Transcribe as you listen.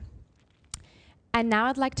And now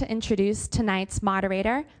I'd like to introduce tonight's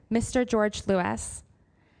moderator, Mr. George Lewis.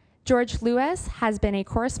 George Lewis has been a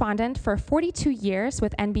correspondent for 42 years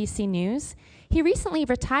with NBC News. He recently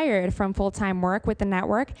retired from full-time work with the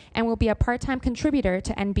network and will be a part-time contributor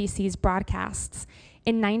to NBC's broadcasts.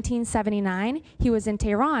 In 1979, he was in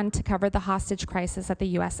Tehran to cover the hostage crisis at the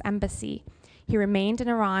U.S. Embassy. He remained in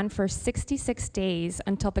Iran for 66 days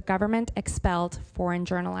until the government expelled foreign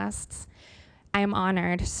journalists. I am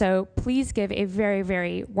honored, so please give a very,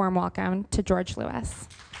 very warm welcome to George Lewis.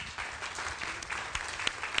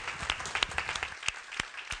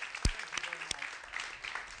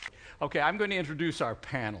 Okay, I'm going to introduce our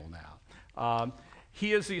panel now.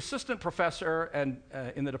 He is the assistant professor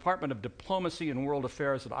in the Department of Diplomacy and World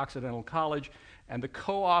Affairs at Occidental College and the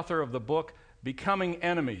co-author of the book Becoming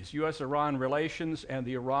Enemies, U.S. Iran Relations and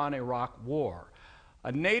the Iran-Iraq War.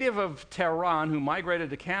 A native of Tehran who migrated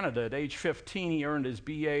to Canada at age 15, he earned his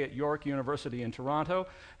BA at York University in Toronto,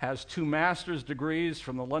 has 2 master's degrees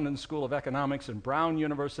from the London School of Economics and Brown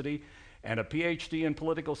University, and a PhD in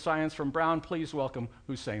political science from Brown. Please welcome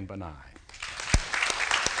Hussein Banai.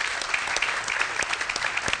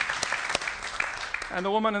 And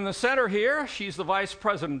the woman in the center here, she's the vice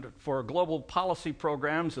president for global policy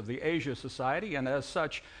programs of the Asia Society, and as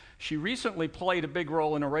such, she recently played a big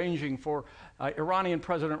role in arranging for Iranian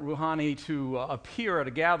President Rouhani to appear at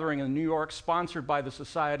a gathering in New York sponsored by the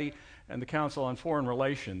Society and the Council on Foreign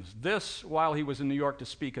Relations. This, while he was in New York to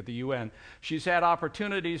speak at the UN. She's had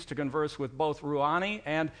opportunities to converse with both Rouhani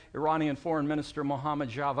and Iranian Foreign Minister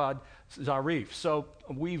Mohammad Javad Zarif. So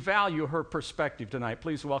we value her perspective tonight.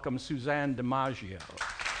 Please welcome Suzanne DiMaggio.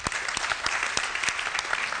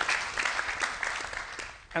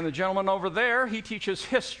 And the gentleman over there, he teaches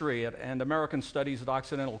history and American studies at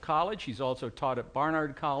Occidental College. He's also taught at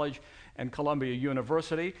Barnard College and Columbia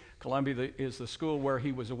University. Columbia is the school where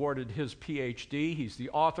he was awarded his PhD. He's the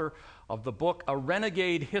author of the book, A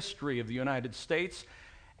Renegade History of the United States.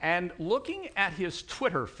 And looking at his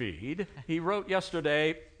Twitter feed, he wrote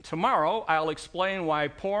yesterday, "Tomorrow I'll explain why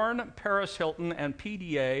porn, Paris Hilton, and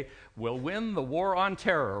PDA will win the war on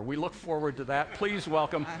terror." We look forward to that. Please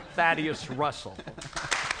welcome Thaddeus Russell.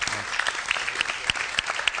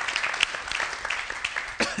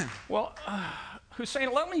 Well,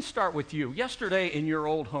 Hussein, let me start with you. Yesterday in your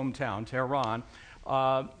old hometown, Tehran,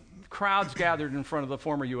 crowds gathered in front of the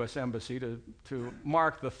former U.S. Embassy to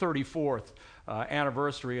mark the 34th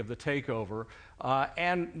anniversary of the takeover.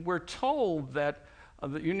 And we're told that,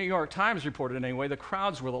 the New York Times reported anyway, the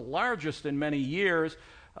crowds were the largest in many years,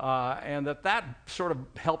 and that sort of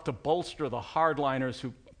helped to bolster the hardliners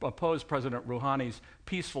who opposed President Rouhani's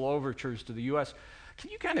peaceful overtures to the U.S. Can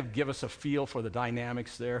you kind of give us a feel for the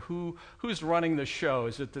dynamics there? Who's running the show?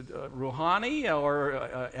 Is it Rouhani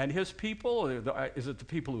and his people? Is it the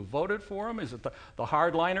people who voted for him? Is it the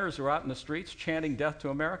hardliners who are out in the streets chanting death to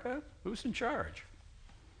America? Who's in charge?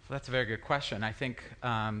 Well, that's a very good question. I think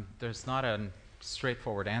there's not a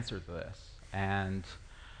straightforward answer to this. And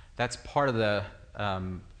that's part of the,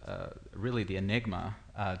 really the enigma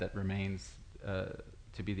that remains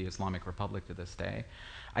to be the Islamic Republic to this day.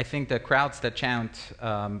 I think the crowds that chant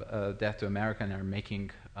death to America are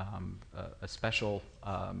making a special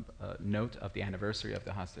note of the anniversary of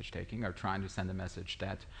the hostage taking, are trying to send a message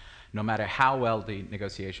that no matter how well the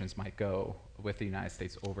negotiations might go with the United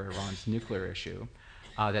States over Iran's nuclear issue,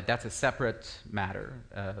 that's a separate matter,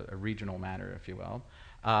 a regional matter, if you will,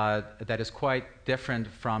 that is quite different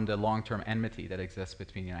from the long-term enmity that exists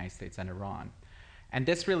between the United States and Iran. And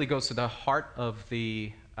this really goes to the heart of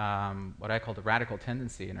the what I call the radical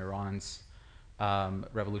tendency in Iran's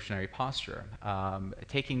revolutionary posture.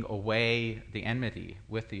 Taking away the enmity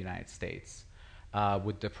with the United States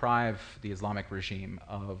would deprive the Islamic regime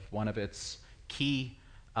of one of its key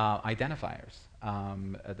identifiers.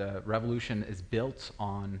 The revolution is built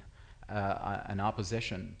on an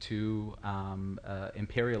opposition to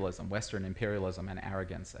imperialism, Western imperialism and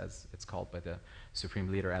arrogance, as it's called by the Supreme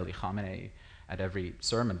Leader Ali Khamenei at every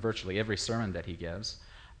sermon, virtually every sermon that he gives.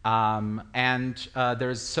 There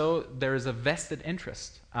is a vested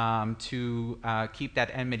interest to keep that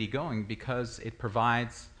enmity going because it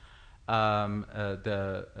provides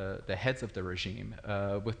the heads of the regime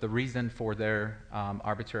with the reason for their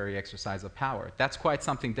arbitrary exercise of power. That's quite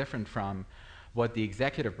something different from what the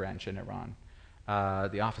executive branch in Iran,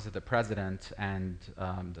 the office of the president and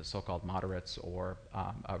the so-called moderates or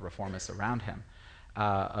reformists around him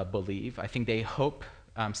believe. I think they hope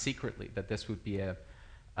secretly that this would be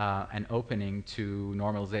an opening to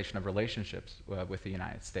normalization of relationships with the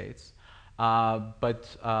United States.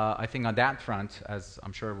 But I think on that front, as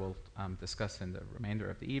I'm sure we'll discuss in the remainder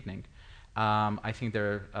of the evening, I think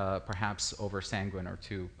they're perhaps over-sanguine or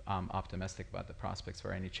too optimistic about the prospects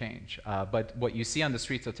for any change. But what you see on the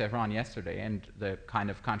streets of Tehran yesterday, and the kind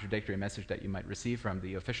of contradictory message that you might receive from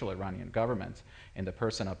the official Iranian government in the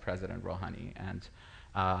person of President Rouhani and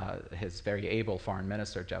his very able foreign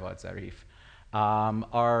minister, Javad Zarif,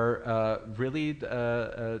 are really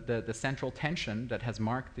the central tension that has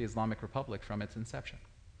marked the Islamic Republic from its inception.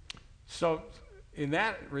 So, in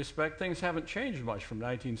that respect, things haven't changed much from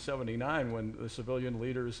 1979, when the civilian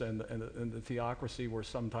leaders and the theocracy were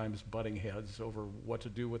sometimes butting heads over what to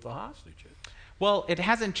do with the hostages. Well, it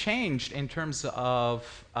hasn't changed in terms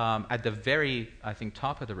of, at the very, I think,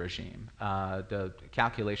 top of the regime, the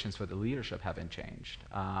calculations for the leadership haven't changed.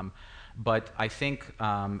 But I think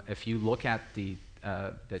if you look at the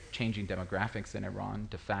changing demographics in Iran,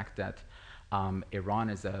 the fact that Iran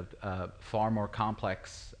is a far more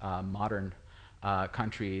complex, modern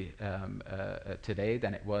country today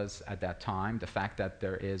than it was at that time, the fact that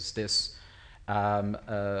there is this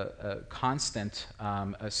constant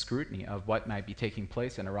scrutiny of what might be taking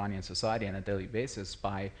place in Iranian society on a daily basis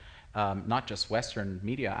by not just Western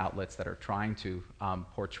media outlets that are trying to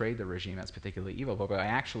portray the regime as particularly evil, but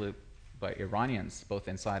by Iranians, both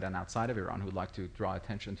inside and outside of Iran, who would like to draw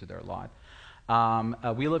attention to their lot.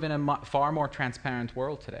 We live in a far more transparent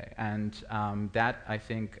world today, and that, I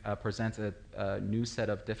think, presents a new set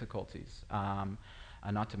of difficulties,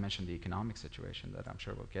 not to mention the economic situation that I'm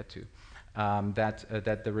sure we'll get to,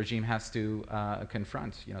 that the regime has to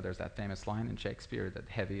confront. You know, there's that famous line in Shakespeare that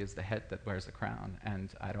heavy is the head that wears the crown,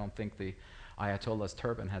 and I don't think the Ayatollah's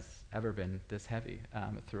turban has ever been this heavy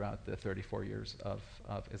throughout the 34 years of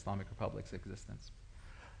Islamic Republic's existence.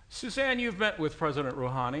 Suzanne, you've met with President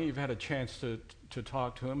Rouhani. You've had a chance to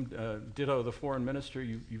talk to him. Ditto the foreign minister.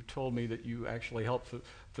 You told me that you actually helped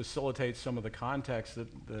facilitate some of the context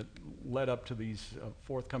that led up to these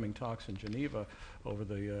forthcoming talks in Geneva over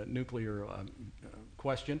the nuclear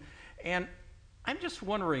question. And I'm just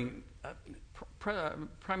wondering,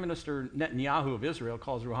 Prime Minister Netanyahu of Israel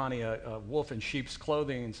calls Rouhani a wolf in sheep's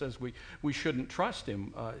clothing and says we shouldn't trust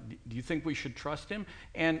him. Do you think we should trust him?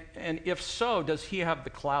 And if so, does he have the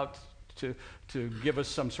clout to give us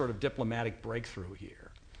some sort of diplomatic breakthrough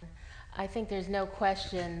here? I think there's no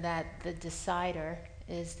question that the decider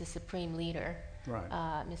is the supreme leader, right.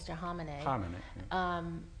 Mr. Khamenei. Yeah.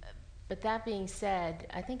 But that being said,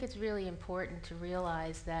 I think it's really important to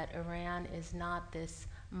realize that Iran is not this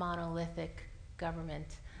monolithic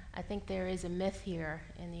government. I think there is a myth here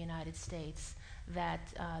in the United States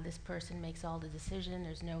that this person makes all the decision,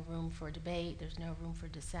 there's no room for debate, there's no room for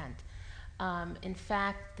dissent. In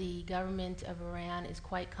fact, the government of Iran is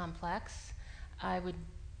quite complex. I would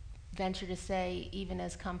venture to say even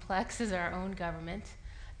as complex as our own government.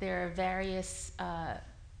 There are various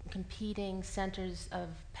competing centers of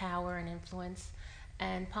power and influence,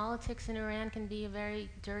 and politics in Iran can be a very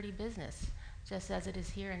dirty business, just as it is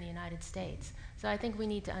here in the United States. So I think we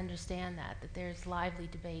need to understand that there's lively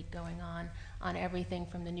debate going on everything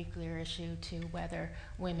from the nuclear issue to whether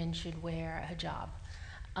women should wear a hijab.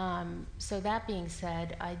 So that being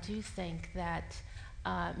said, I do think that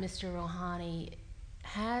Mr. Rouhani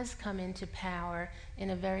has come into power in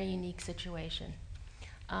a very unique situation.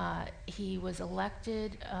 He was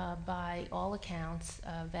elected by all accounts,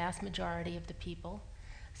 a vast majority of the people.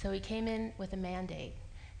 So he came in with a mandate.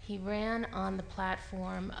 He ran on the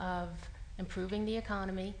platform of improving the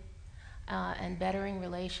economy and bettering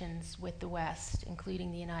relations with the West,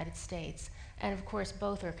 including the United States. And of course,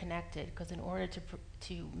 both are connected, because in order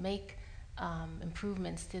to make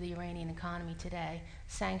improvements to the Iranian economy today,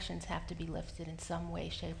 sanctions have to be lifted in some way,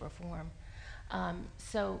 shape, or form.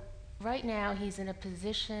 So right now, he's in a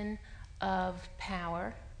position of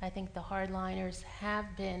power. I think the hardliners have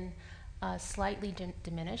been slightly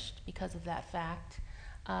diminished because of that fact.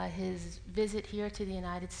 His visit here to the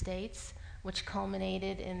United States, which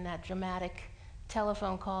culminated in that dramatic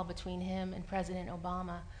telephone call between him and President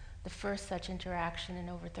Obama, the first such interaction in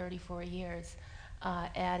over 34 years,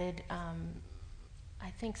 added, I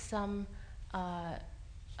think, some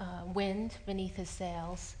wind beneath his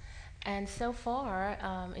sails. And so far,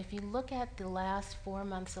 if you look at the last 4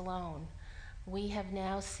 months alone, we have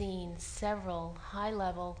now seen several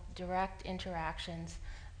high-level direct interactions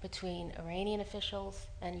between Iranian officials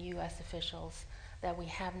and U.S. officials that we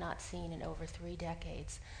have not seen in over 3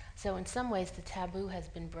 decades. So in some ways, the taboo has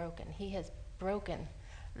been broken. He has broken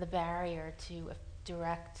the barrier to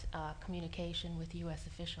direct communication with U.S.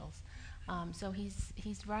 officials. So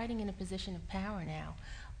he's riding in a position of power now.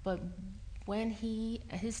 But when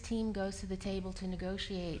his team goes to the table to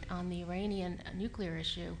negotiate on the Iranian nuclear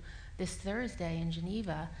issue this Thursday in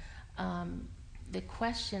Geneva, the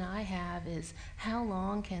question I have is, how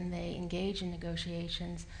long can they engage in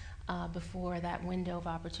negotiations before that window of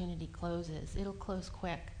opportunity closes? It'll close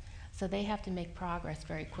quick. So they have to make progress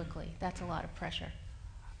very quickly. That's a lot of pressure.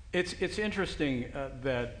 It's interesting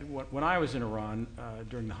that when I was in Iran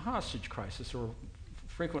during the hostage crisis, there were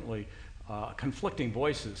frequently conflicting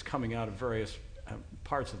voices coming out of various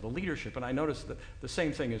parts of the leadership, and I noticed that the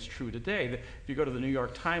same thing is true today. That if you go to the New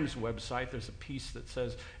York Times website, there's a piece that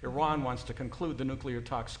says Iran wants to conclude the nuclear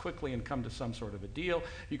talks quickly and come to some sort of a deal.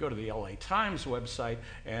 You go to the LA Times website,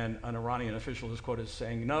 and an Iranian official is quoted as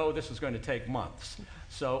saying, no, this is going to take months.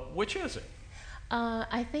 So which is it?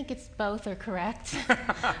 I think it's both are correct.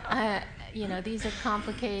 You know, these are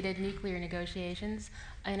complicated nuclear negotiations.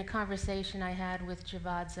 In a conversation I had with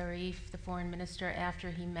Javad Zarif, the foreign minister,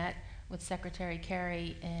 after he met with Secretary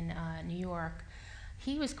Kerry in New York,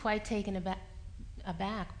 he was quite taken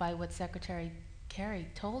aback by what Secretary Kerry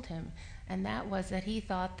told him, and that was that he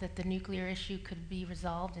thought that the nuclear issue could be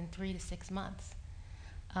resolved in 3 to 6 months.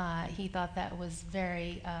 He thought that was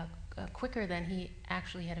very quicker than he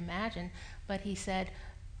actually had imagined, but he said,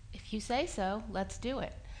 if you say so, let's do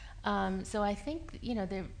it. So I think, you know,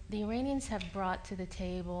 the Iranians have brought to the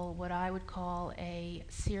table what I would call a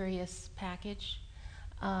serious package,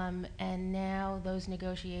 and now those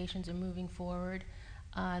negotiations are moving forward.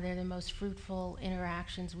 They're the most fruitful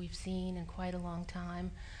interactions we've seen in quite a long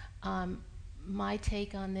time. My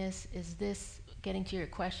take on this is this, getting to your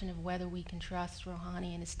question of whether we can trust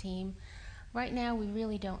Rouhani and his team. Right now, we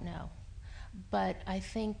really don't know. But I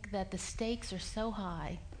think that the stakes are so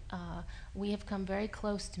high. We have come very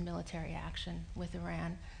close to military action with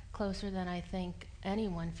Iran, closer than I think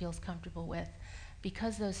anyone feels comfortable with.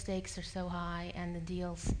 Because those stakes are so high and the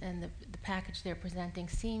deals and the package they're presenting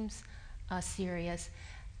seems serious,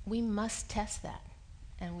 we must test that.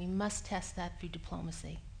 And we must test that through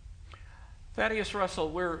diplomacy. Thaddeus Russell,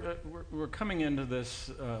 we're coming into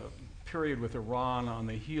this period with Iran on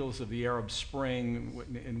the heels of the Arab Spring,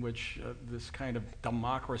 in which this kind of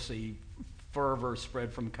democracy fervor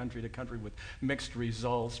spread from country to country with mixed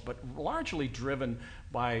results, but largely driven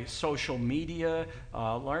by social media,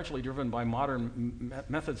 largely driven by modern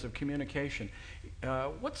methods of communication.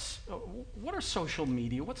 What are social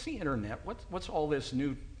media? What's the internet? What's all this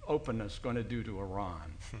new openness going to do to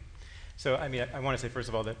Iran? So, I mean, I want to say, first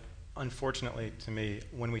of all, that unfortunately to me,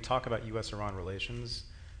 when we talk about U.S.-Iran relations,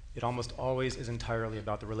 it almost always is entirely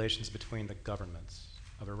about the relations between the governments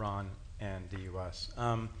of Iran and the U.S.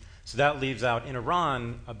 So that leaves out, in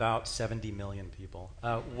Iran, about 70 million people.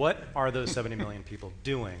 What are those 70 million people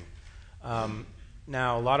doing?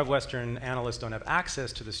 Now, a lot of Western analysts don't have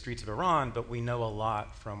access to the streets of Iran, but we know a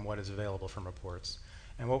lot from what is available from reports.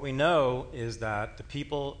 And what we know is that the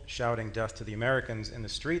people shouting death to the Americans in the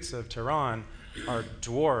streets of Tehran are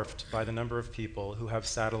dwarfed by the number of people who have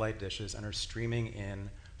satellite dishes and are streaming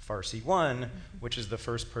in Farsi 1, which is the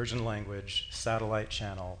first Persian language satellite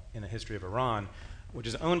channel in the history of Iran, which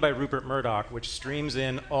is owned by Rupert Murdoch, which streams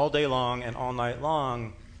in all day long and all night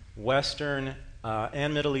long Western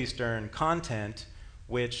and Middle Eastern content,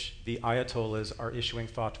 which the Ayatollahs are issuing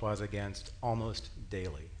fatwas against almost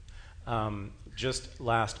daily. Just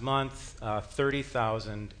last month,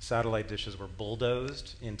 30,000 satellite dishes were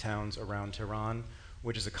bulldozed in towns around Tehran,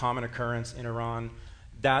 which is a common occurrence in Iran.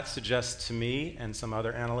 That suggests to me and some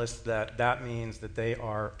other analysts that that means that they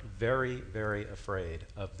are very, very afraid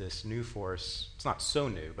of this new force. It's not so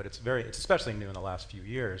new, but it's especially new in the last few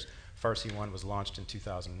years. Farsi 1 was launched in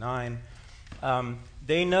 2009.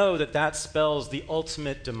 They know that that spells the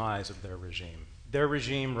ultimate demise of their regime. Their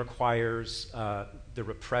regime requires the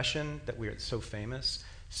repression that we're so famous,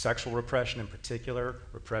 sexual repression in particular,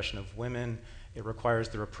 repression of women. It requires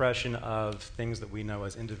the repression of things that we know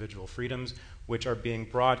as individual freedoms, which are being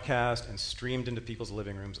broadcast and streamed into people's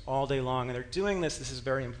living rooms all day long. And they're doing this is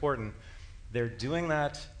very important, they're doing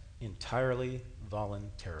that entirely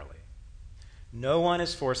voluntarily. No one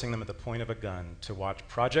is forcing them at the point of a gun to watch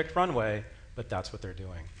Project Runway, but that's what they're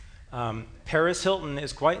doing. Paris Hilton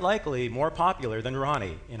is quite likely more popular than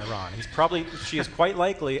Rouhani in Iran. She is quite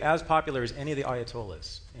likely as popular as any of the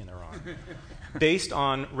Ayatollahs in Iran. Based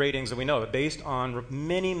on ratings that we know, based on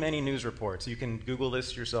many, many news reports. You can Google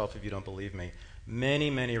this yourself if you don't believe me. Many,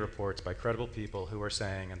 many reports by credible people who are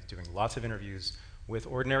saying, and doing lots of interviews with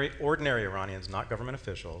ordinary Iranians, not government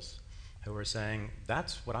officials, who are saying,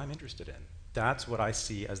 that's what I'm interested in. That's what I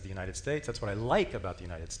see as the United States. That's what I like about the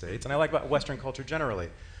United States, and I like about Western culture generally.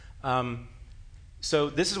 So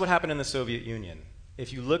this is what happened in the Soviet Union.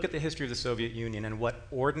 If you look at the history of the Soviet Union and what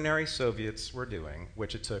ordinary Soviets were doing,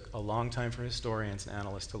 which it took a long time for historians and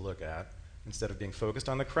analysts to look at, instead of being focused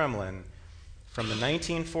on the Kremlin, From the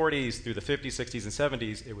 1940s through the 50s, 60s, and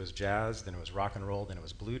 70s, it was jazz, then it was rock and roll, then it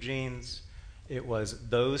was blue jeans. It was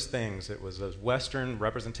those things, it was those Western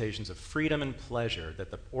representations of freedom and pleasure that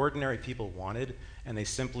the ordinary people wanted, and they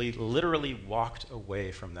simply literally walked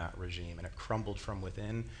away from that regime, and it crumbled from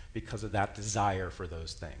within because of that desire for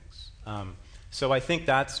those things. So I think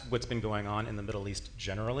that's what's been going on in the Middle East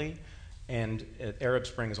generally, and Arab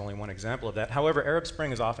Spring is only one example of that. However, Arab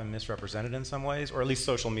Spring is often misrepresented in some ways, or at least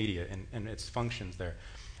social media and its functions there.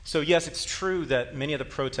 So yes, it's true that many of the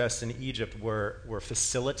protests in Egypt were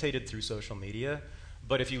facilitated through social media,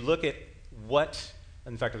 but if you look at what,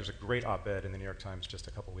 in fact, there's a great op-ed in the New York Times just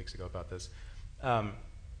a couple weeks ago about this,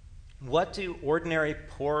 what do ordinary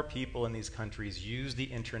poor people in these countries use the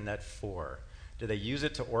internet for? Do they use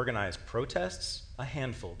it to organize protests? A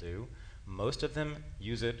handful do. Most of them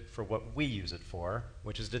use it for what we use it for,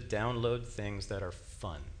 which is to download things that are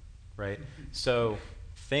fun, right? So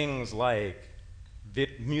things like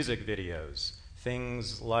music videos,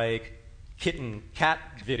 things like cat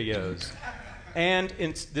videos. And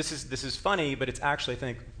this is funny, but it's actually, I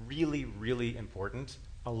think, really, really important.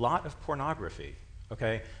 A lot of pornography,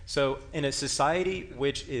 okay? So in a society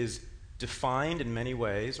which is defined in many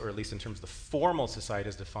ways, or at least in terms of the formal society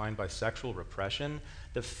is defined by sexual repression,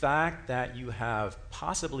 the fact that you have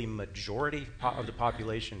possibly majority of the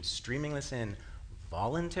population streaming this in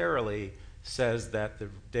voluntarily says that the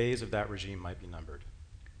days of that regime might be numbered.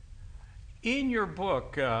 In your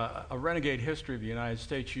book, A Renegade History of the United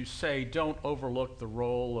States, you say don't overlook the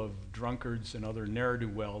role of drunkards and other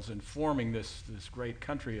ne'er-do-wells in forming this great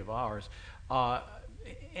country of ours.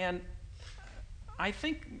 And I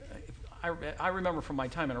think, I remember from my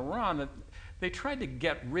time in Iran that they tried to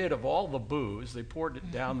get rid of all the booze. They poured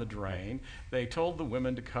it down the drain. They told the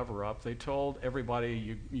women to cover up. They told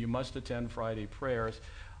everybody you must attend Friday prayers.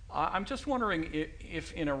 I'm just wondering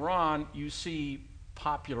if in Iran you see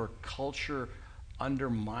popular culture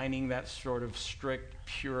undermining that sort of strict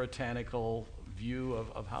puritanical view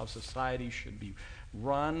of how society should be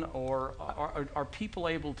run, or are people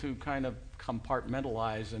able to kind of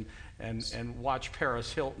compartmentalize and watch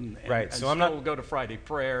Paris Hilton and still go to Friday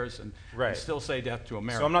prayers and still say death to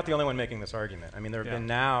America? So I'm not the only one making this argument. I mean, there have been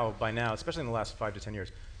by now, especially in the last 5 to 10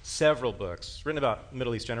 years, several books written about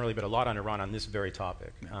Middle East generally, but a lot on Iran on this very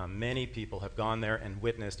topic. Many people have gone there and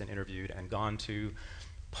witnessed and interviewed and gone to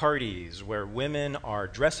parties where women are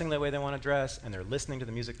dressing the way they want to dress and they're listening to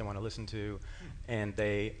the music they want to listen to, and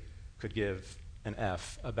they could give an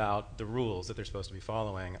F about the rules that they're supposed to be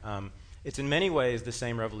following. It's in many ways the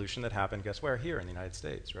same revolution that happened, guess where? Here in the United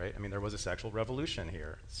States, right? I mean, there was a sexual revolution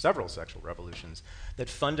here, several sexual revolutions that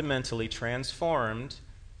fundamentally transformed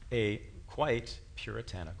a quite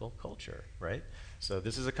puritanical culture, right? So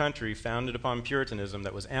this is a country founded upon Puritanism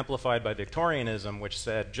that was amplified by Victorianism, which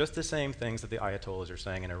said just the same things that the Ayatollahs are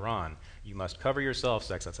saying in Iran. You must cover yourself,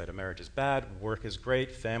 sex outside of marriage is bad, work is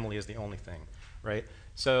great, family is the only thing, right?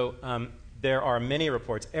 So there are many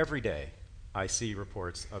reports every day. I see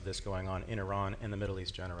reports of this going on in Iran and the Middle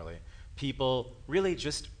East generally. People really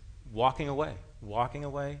just walking away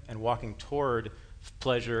and walking toward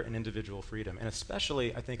pleasure and individual freedom. And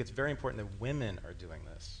especially, I think it's very important that women are doing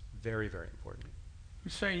this. Very, very important.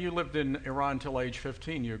 You're saying you lived in Iran until age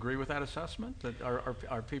 15. You agree with that assessment? That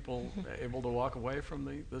are people able to walk away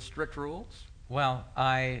from the strict rules? Well,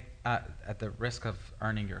 at the risk of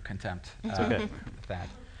earning your contempt, okay.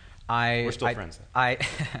 We're still friends.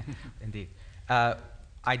 Indeed.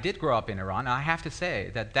 I did grow up in Iran. I have to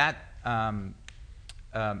say that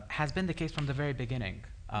has been the case from the very beginning.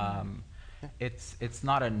 It's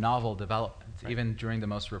not a novel development. Right. Even during the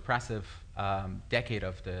most repressive decade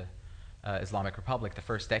of the Islamic Republic, the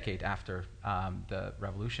first decade after the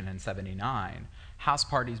revolution in '79, house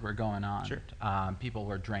parties were going on. Sure. People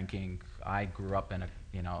were drinking. I grew up in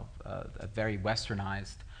a very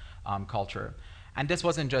westernized culture, and this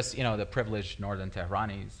wasn't just the privileged northern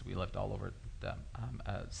Tehranis. We lived all over the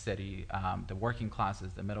city, the working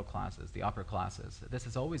classes, the middle classes, the upper classes. This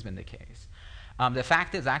has always been the case. The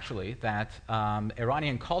fact is actually that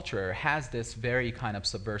Iranian culture has this very kind of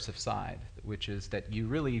subversive side, which is that you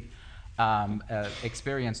really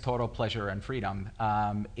experience total pleasure and freedom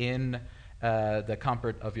in the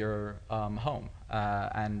comfort of your home.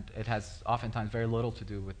 And it has oftentimes very little to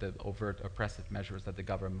do with the overt oppressive measures that the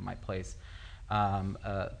government might place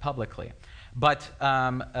publicly. But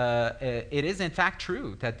it is in fact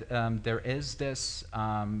true that there is this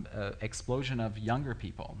explosion of younger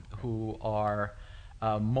people who are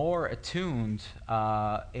more attuned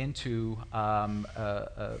into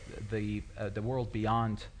the world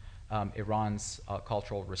beyond Iran's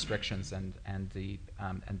cultural restrictions and the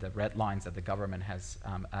red lines that the government has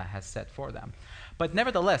set for them. But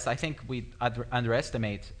nevertheless, I think we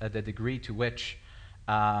underestimate the degree to which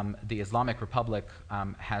the Islamic Republic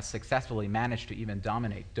has successfully managed to even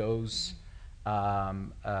dominate those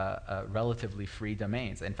relatively free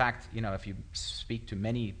domains. In fact, if you speak to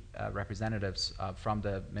many representatives from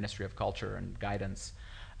the Ministry of Culture and Guidance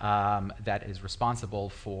that is responsible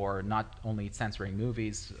for not only censoring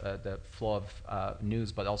movies, the flow of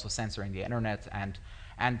news, but also censoring the internet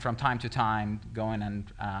and from time to time going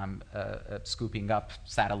and scooping up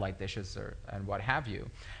satellite dishes and what have you.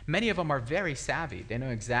 Many of them are very savvy. They know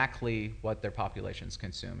exactly what their population is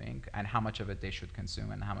consuming and how much of it they should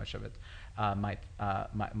consume and how much of it might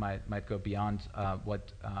go beyond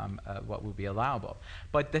what would be allowable.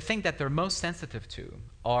 But the thing that they're most sensitive to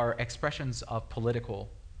are expressions of political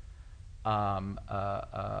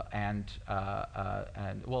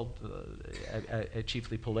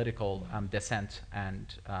chiefly political dissent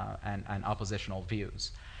and oppositional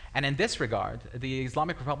views. And in this regard, the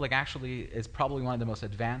Islamic Republic actually is probably one of the most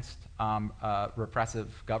advanced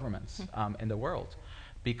repressive governments in the world,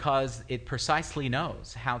 because it precisely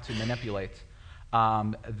knows how to manipulate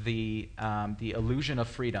the illusion of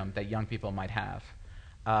freedom that young people might have.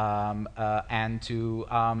 And to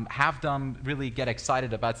have them really get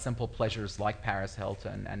excited about simple pleasures like Paris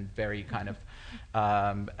Hilton and very kind of,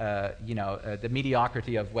 the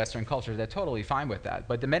mediocrity of Western culture. They're totally fine with that.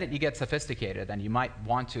 But the minute you get sophisticated and you might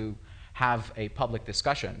want to have a public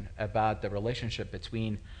discussion about the relationship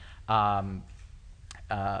between a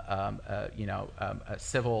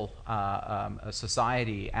civil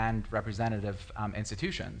society and representative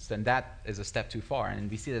institutions, then that is a step too far.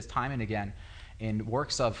 And we see this time and again in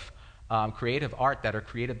works of creative art that are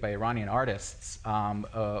created by Iranian artists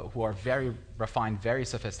who are very refined, very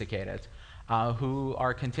sophisticated, who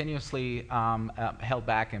are continuously held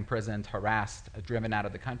back, imprisoned, harassed, driven out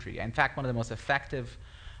of the country. In fact, one of the most effective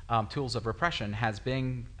tools of repression has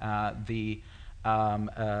been the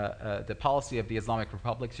policy of the Islamic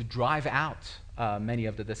Republic to drive out many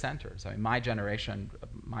of the dissenters. I mean, my generation,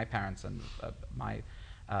 my parents and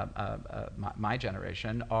my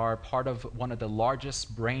generation are part of one of the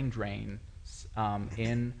largest brain drains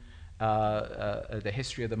in the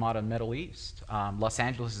history of the modern Middle East. Los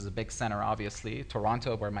Angeles is a big center, obviously.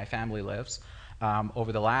 Toronto, where my family lives,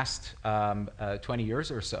 over the last 20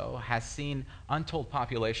 years or so, has seen untold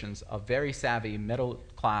populations of very savvy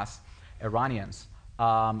middle-class Iranians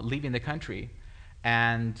leaving the country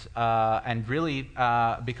and really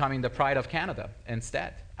becoming the pride of Canada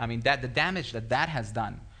instead. I mean, the damage that has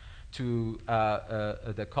done to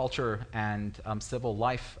the culture and civil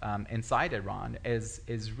life inside Iran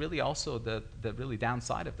is really also the really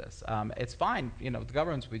downside of this. It's fine, the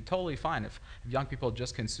governments would be totally fine if young people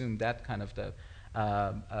just consume that kind of the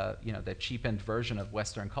cheapened version of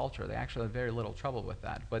Western culture. They actually have very little trouble with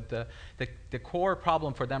that. But the core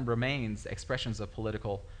problem for them remains expressions of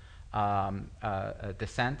political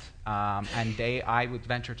dissent, and they, I would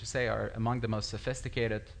venture to say, are among the most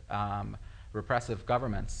sophisticated repressive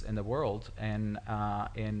governments in the world in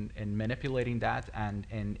manipulating that and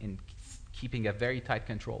in keeping a very tight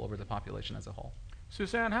control over the population as a whole.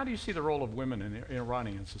 Suzanne, how do you see the role of women in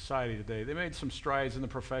Iranian society today? They made some strides in the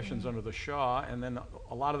professions under the Shah, and then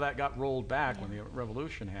a lot of that got rolled back when the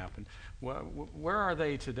revolution happened. Where are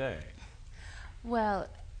they today? Well,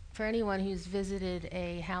 for anyone who's visited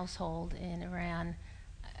a household in Iran,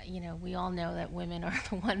 we all know that women are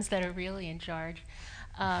the ones that are really in charge.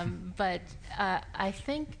 But I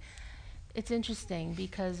think it's interesting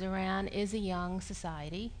because Iran is a young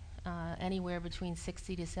society. Anywhere between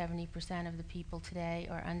 60 to 70% of the people today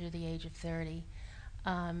are under the age of 30.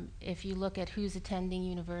 If you look at who's attending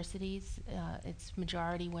universities, it's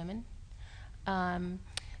majority women.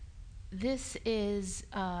 This is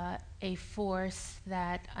a force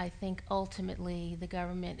that I think ultimately the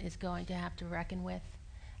government is going to have to reckon with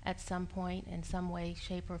at some point in some way,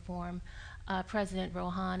 shape, or form. President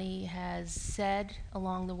Rouhani has said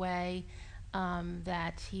along the way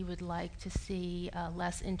that he would like to see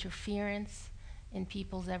less interference in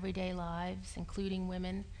people's everyday lives, including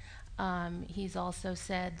women. He's also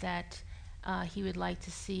said that he would like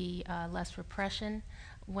to see less repression.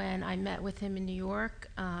 When I met with him in New York,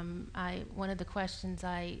 one of the questions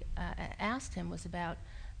I asked him was about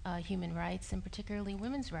human rights, and particularly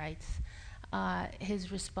women's rights.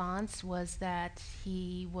 His response was that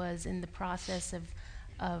he was in the process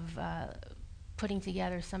of putting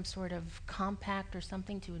together some sort of compact or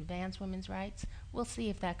something to advance women's rights, We'll see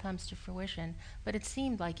if that comes to fruition. But it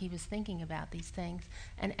seemed like he was thinking about these things.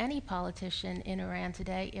 And any politician in Iran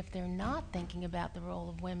today, if they're not thinking about the role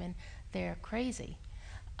of women, they're crazy.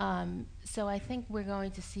 So I think we're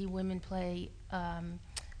going to see women play,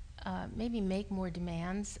 maybe make more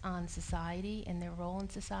demands on society and their role in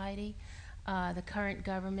society. The current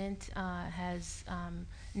government has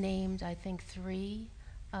named, I think, 3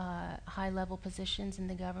 high-level positions in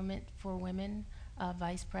the government for women,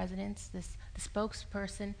 vice presidents. The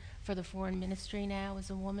spokesperson for the foreign ministry now is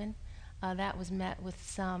a woman. That was met with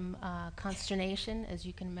some consternation, as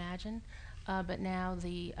you can imagine. But now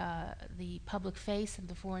the public face of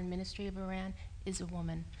the foreign ministry of Iran is a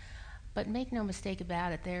woman. But make no mistake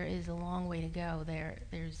about it, there is a long way to go.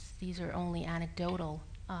 These are only anecdotal,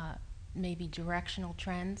 maybe directional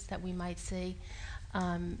trends that we might see.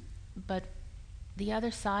 But the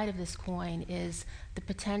other side of this coin is the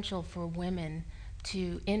potential for women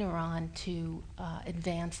in Iran to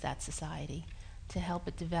advance that society, to help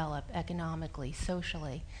it develop economically,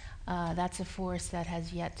 socially. That's a force that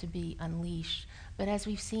has yet to be unleashed. But as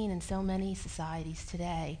we've seen in so many societies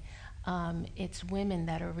today, it's women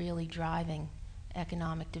that are really driving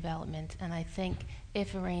economic development. And I think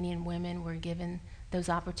if Iranian women were given those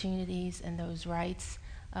opportunities and those rights,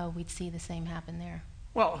 we'd see the same happen there.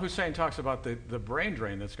 Well, Hussein talks about the brain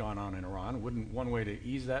drain that's gone on in Iran. Wouldn't one way to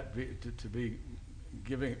ease that be to be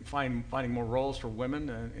finding more roles for women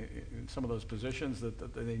in some of those positions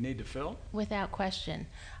that they need to fill? Without question.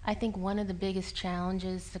 I think one of the biggest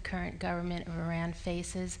challenges the current government of Iran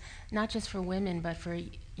faces, not just for women, but for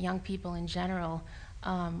young people in general.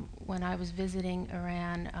 When I was visiting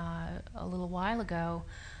Iran a little while ago,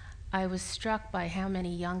 I was struck by how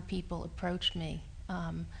many young people approached me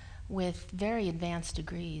with very advanced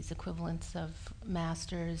degrees, equivalents of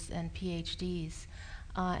masters and PhDs.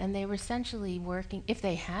 And they were essentially working, if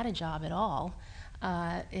they had a job at all,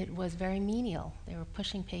 it was very menial. They were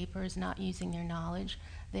pushing papers, not using their knowledge.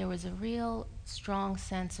 There was a real strong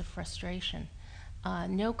sense of frustration.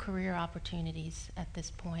 No career opportunities at this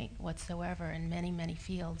point whatsoever in many, many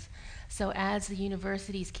fields. So as the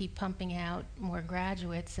universities keep pumping out more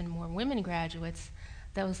graduates and more women graduates,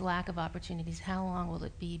 those lack of opportunities, how long will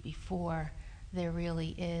it be before there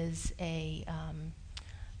really is a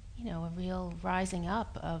real rising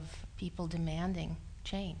up of people demanding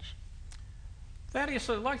change? Thaddeus,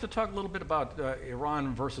 I'd like to talk a little bit about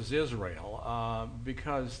Iran versus Israel,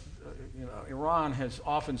 because Iran has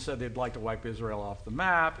often said they'd like to wipe Israel off the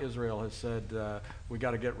map. Israel has said we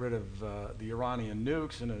got to get rid of the Iranian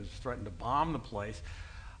nukes and has threatened to bomb the place.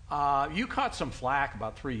 You caught some flack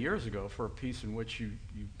about 3 years ago for a piece in which you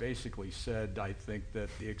basically said, I think, that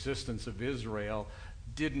the existence of Israel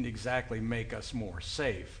didn't exactly make us more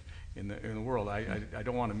safe in the world. I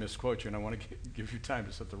don't want to misquote you, and I want to give you time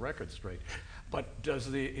to set the record straight. But does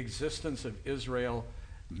the existence of Israel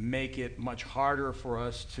make it much harder for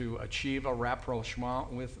us to achieve a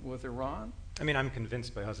rapprochement with Iran? I mean, I'm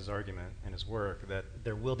convinced by Huss's argument and his work that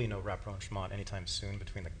there will be no rapprochement anytime soon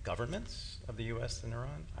between the governments of the U.S. and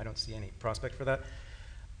Iran. I don't see any prospect for that.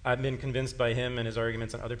 I've been convinced by him and his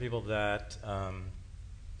arguments and other people that,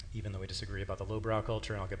 even though we disagree about the lowbrow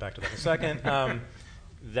culture, and I'll get back to that in a second,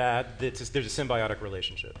 that there's a symbiotic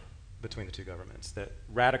relationship between the two governments, that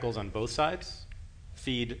radicals on both sides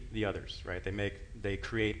feed the others, right? They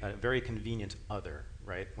create a very convenient other,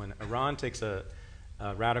 right? When Iran takes a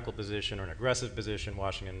radical position or an aggressive position,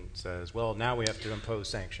 Washington says, well, now we have to impose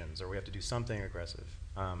sanctions or we have to do something aggressive,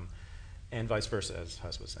 and vice versa, as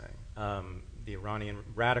Huss was saying. The Iranian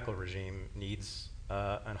radical regime needs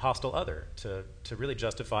a hostile other to really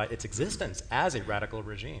justify its existence as a radical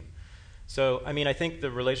regime. So, I mean, I think the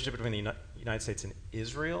relationship between the United States and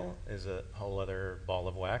Israel is a whole other ball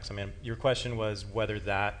of wax. I mean, your question was whether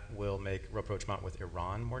that will make rapprochement with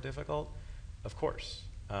Iran more difficult. Of course.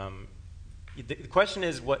 The question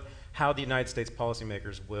is how the United States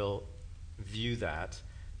policymakers will view that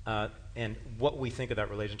and what we think of that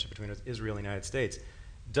relationship between Israel and the United States.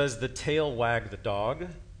 Does the tail wag the dog?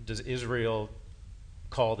 Does Israel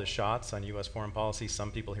call the shots on U.S. foreign policy?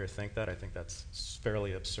 Some people here think that. I think that's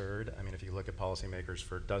fairly absurd. I mean, if you look at policymakers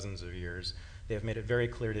for dozens of years, they have made it very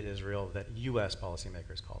clear to Israel that U.S.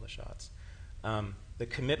 policymakers call the shots. The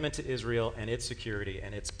commitment to Israel and its security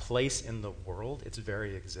and its place in the world, its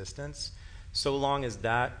very existence, so long as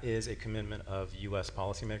that is a commitment of U.S.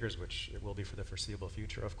 policymakers, which it will be for the foreseeable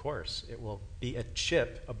future, of course, it will be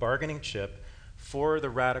a bargaining chip for the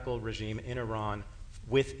radical regime in Iran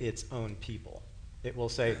with its own people. It will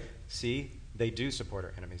say, see, they do support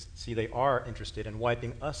our enemies. See, they are interested in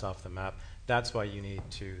wiping us off the map. That's why you need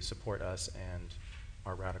to support us and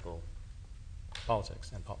our radical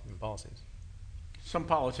politics and policies. Some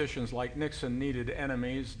politicians like Nixon needed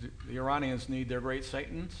enemies. The Iranians need their great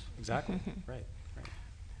Satans. Exactly. Right.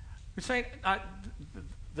 Hussein,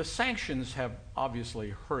 the sanctions have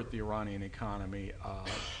obviously hurt the Iranian economy.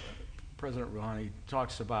 President Rouhani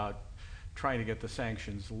talks about trying to get the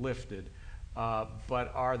sanctions lifted,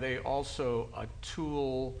 but are they also a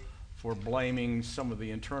tool for blaming some of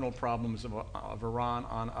the internal problems of Iran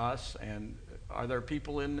on us? And are there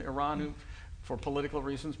people in Iran who, for political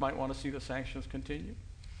reasons, might want to see the sanctions continue?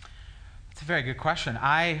 It's a very good question.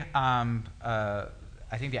 I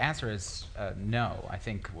think the answer is no. I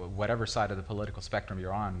think whatever side of the political spectrum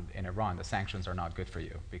you're on in Iran, the sanctions are not good for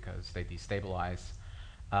you because they destabilize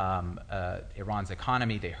Iran's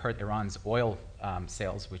economy. They hurt Iran's oil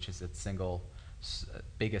sales, which is its single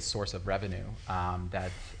biggest source of revenue,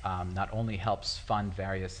 that not only helps fund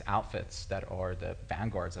various outfits that are the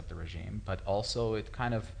vanguards of the regime, but also it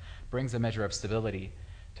kind of brings a measure of stability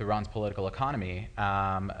to Iran's political economy,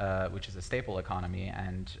 which is a staple economy,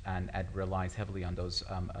 and relies heavily on those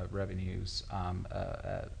revenues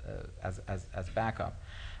as backup.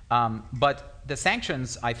 But the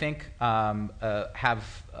sanctions, I think, are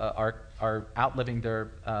outliving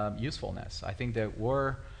their usefulness. I think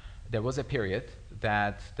there was a period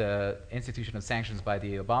that the institution of sanctions by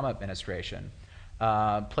the Obama administration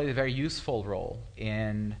played a very useful role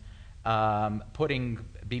in putting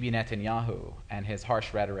Bibi Netanyahu and his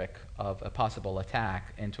harsh rhetoric of a possible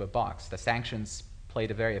attack into a box. The sanctions played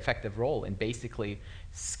a very effective role in basically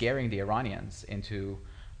scaring the Iranians into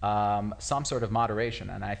some sort of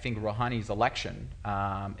moderation. And I think Rouhani's election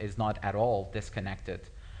is not at all disconnected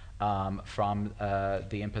from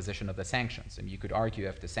the imposition of the sanctions. And you could argue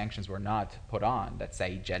if the sanctions were not put on, that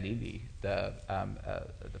Saeed Jalili, the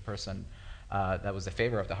person that was a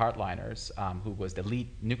favor of the hardliners, who was the lead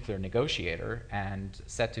nuclear negotiator and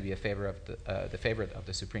said to be a favor of the favorite of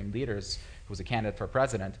the supreme leaders, who was a candidate for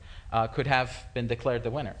president, could have been declared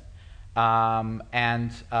the winner.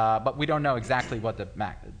 But we don't know exactly what the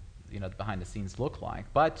behind the scenes look like.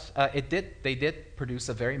 But they did produce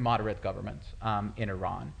a very moderate government in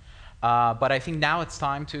Iran. But I think now it's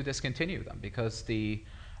time to discontinue them because the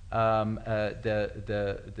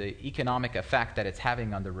economic effect that it's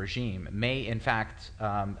having on the regime may, in fact,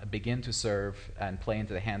 begin to serve and play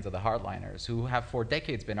into the hands of the hardliners, who have for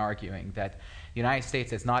decades been arguing that the United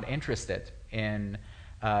States is not interested in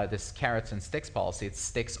this carrots and sticks policy. It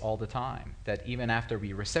sticks all the time, that even after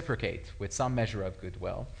we reciprocate with some measure of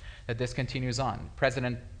goodwill, that this continues on.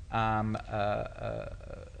 President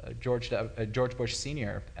George Bush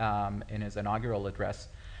Sr., in his inaugural address,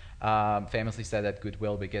 famously said that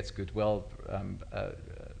goodwill begets goodwill.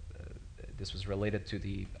 This was related to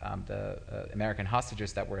the American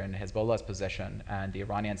hostages that were in Hezbollah's possession, and the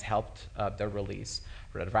Iranians helped their release.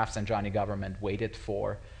 The Rafsanjani government waited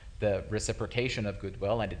for the reciprocation of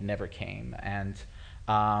goodwill, and it never came. And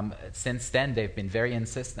since then, they've been very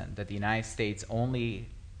insistent that the United States only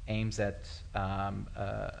aims at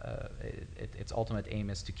its ultimate aim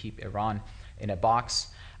is to keep Iran in a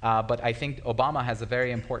box. But I think Obama has a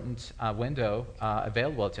very important window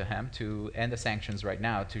available to him to end the sanctions right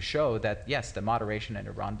now, to show that, yes, the moderation in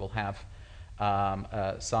Iran will have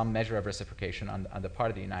some measure of reciprocation on the part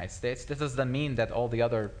of the United States. This doesn't mean that all the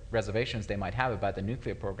other reservations they might have about the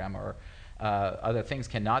nuclear program or other things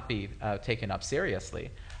cannot be taken up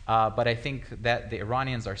seriously. But I think that the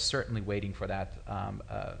Iranians are certainly waiting for that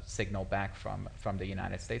signal back from the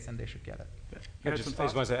United States, and they should get it. I just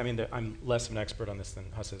want to say, I mean, I'm less of an expert on this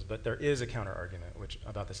than Huss is, but there is a counter-argument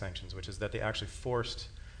about the sanctions, which is that they actually forced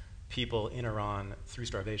people in Iran, through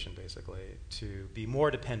starvation basically, to be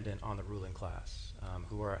more dependent on the ruling class,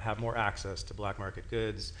 who have more access to black market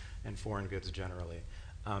goods and foreign goods generally.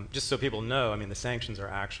 Just so people know, I mean, the sanctions are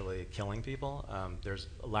actually killing people. There's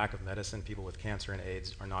a lack of medicine. People with cancer and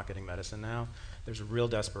AIDS are not getting medicine now. There's a real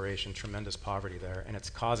desperation, tremendous poverty there, and it's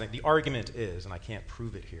causing, the argument is, and I can't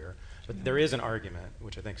prove it here, but there is an argument,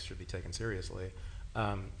 which I think should be taken seriously,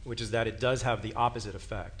 which is that it does have the opposite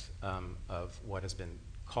effect of what has been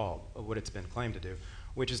called, what it's been claimed to do,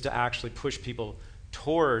 which is to actually push people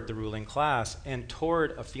toward the ruling class and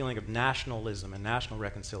toward a feeling of nationalism and national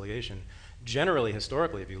reconciliation. Generally,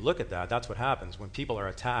 historically, if you look at that, that's what happens. When people are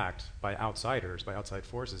attacked by outsiders, by outside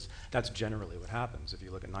forces, that's generally what happens. If you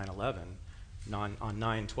look at 9/11, on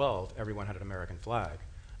 9/12, everyone had an American flag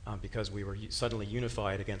because we were suddenly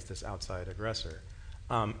unified against this outside aggressor.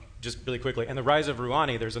 Just really quickly, and the rise of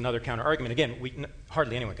Rouhani, there's another counter-argument. Again,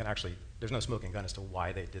 hardly anyone can actually, there's no smoking gun as to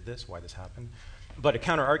why they did this, why this happened. But a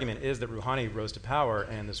counter-argument is that Rouhani rose to power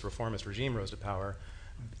and this reformist regime rose to power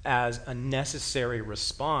as a necessary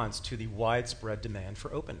response to the widespread demand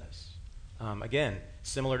for openness. Again,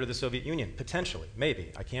 similar to the Soviet Union, potentially,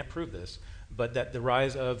 maybe, I can't prove this, but that the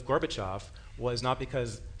rise of Gorbachev was not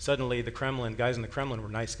because suddenly the Kremlin, guys in the Kremlin were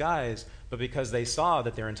nice guys, but because they saw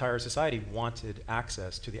that their entire society wanted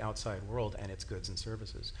access to the outside world and its goods and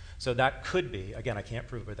services. So that could be, again, I can't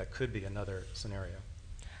prove it, but that could be another scenario.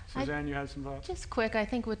 Suzanne, you had some thoughts? Just quick, I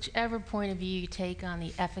think whichever point of view you take on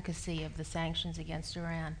the efficacy of the sanctions against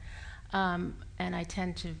Iran, and I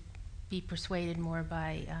tend to be persuaded more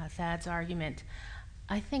by Thad's argument,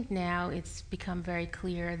 I think now it's become very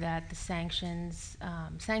clear that the sanctions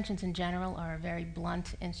in general are a very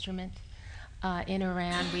blunt instrument. In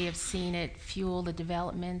Iran, we have seen it fuel the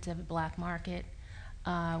development of a black market.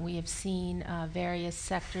 We have seen various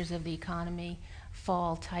sectors of the economy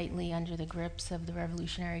fall tightly under the grips of the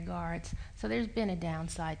Revolutionary Guards. So there's been a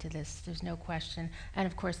downside to this, there's no question. And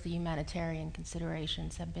of course, the humanitarian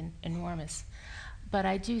considerations have been enormous. But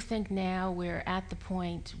I do think now we're at the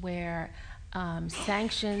point where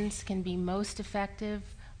sanctions can be most effective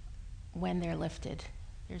when they're lifted.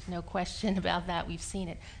 There's no question about that. We've seen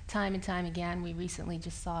it time and time again. We recently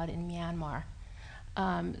just saw it in Myanmar.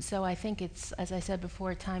 So I think it's, as I said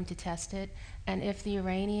before, time to test it. And if the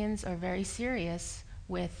Iranians are very serious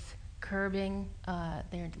with curbing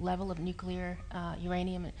their level of nuclear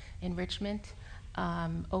uranium enrichment,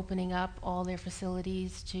 opening up all their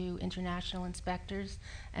facilities to international inspectors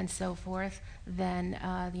and so forth, then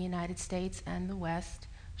the United States and the West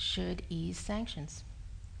should ease sanctions.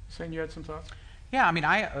 Hussein, you had some thoughts? Yeah, I mean,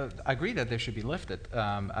 I agree that they should be lifted.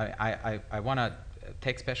 I want to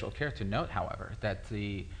take special care to note, however, that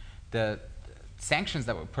the sanctions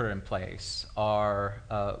that were put in place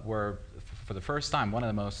were, for the first time, one of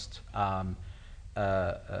the most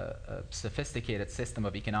sophisticated system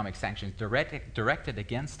of economic sanctions directed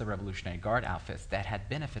against the Revolutionary Guard outfits that had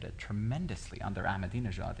benefited tremendously under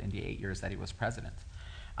Ahmadinejad in the 8 years that he was president.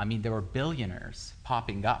 I mean, there were billionaires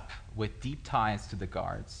popping up with deep ties to the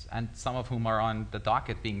Guards, and some of whom are on the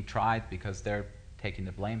docket being tried because they're taking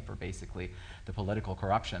the blame for basically the political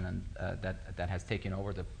corruption and that has taken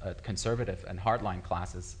over the conservative and hardline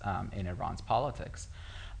classes in Iran's politics.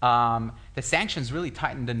 The sanctions really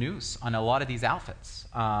tightened the noose on a lot of these outfits.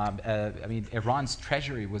 I mean, Iran's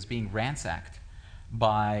treasury was being ransacked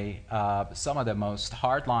by some of the most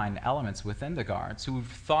hardline elements within the Guards who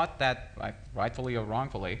thought that, rightfully or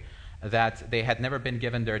wrongfully, that they had never been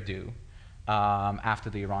given their due after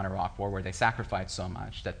the Iran-Iraq War, where they sacrificed so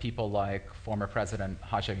much, that people like former President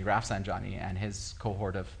Hashemi Rafsanjani and his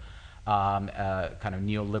cohort of kind of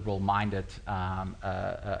neoliberal-minded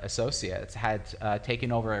associates had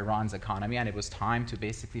taken over Iran's economy, and it was time to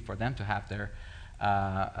basically for them to have their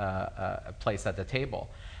place at the table.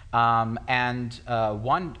 There's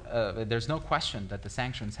no question that the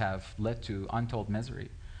sanctions have led to untold misery,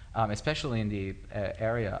 especially in the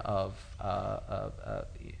area of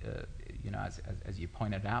as you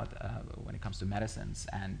pointed out, when it comes to medicines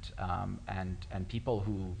and people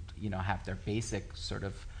who have their basic sort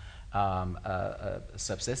of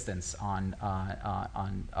subsistence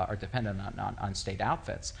are dependent on state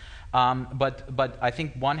outfits. But I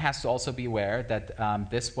think one has to also be aware that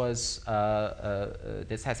this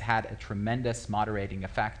has had a tremendous moderating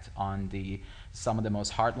effect on some of the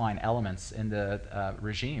most hardline elements in the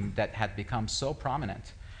regime that had become so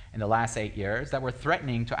prominent in the last 8 years that were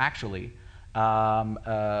threatening to actually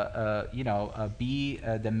be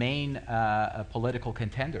the main political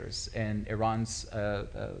contenders in Iran's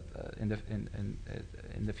in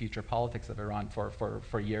the future politics of Iran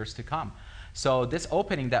for years to come. So this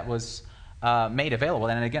opening that was made available,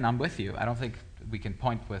 and again, I'm with you. I don't think we can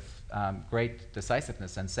point with great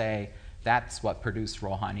decisiveness and say that's what produced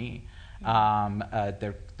Rouhani.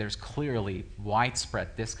 There's clearly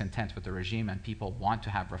widespread discontent with the regime, and people want to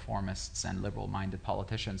have reformists and liberal-minded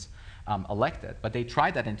politicians elected. But they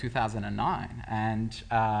tried that in 2009, and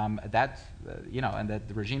the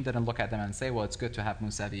regime didn't look at them and say, well, it's good to have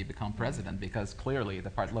Mousavi become president, because clearly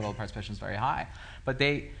the liberal participation is very high. But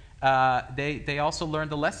they also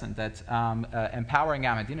learned the lesson that empowering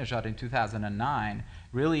Ahmadinejad in 2009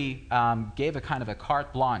 really gave a kind of a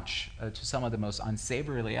carte blanche to some of the most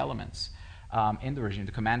unsavory elements in the regime,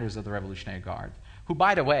 the commanders of the Revolutionary Guard, who,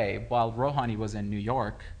 by the way, while Rouhani was in New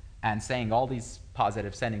York and sending all these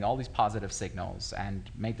positive signals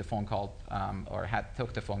and made the phone call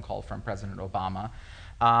took the phone call from President Obama,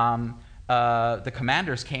 the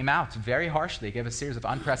commanders came out very harshly, gave a series of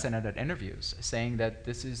unprecedented interviews saying that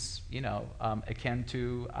this is, akin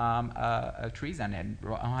to treason, and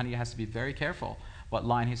Rouhani has to be very careful what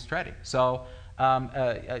line he's treading. So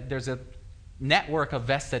there's a network of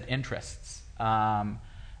vested interests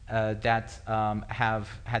that have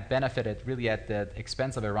had benefited really at the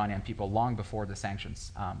expense of Iranian people long before the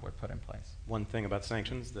sanctions were put in place. One thing about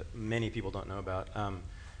sanctions that many people don't know about,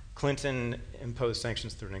 Clinton imposed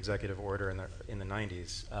sanctions through an executive order in the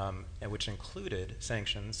 90s, which included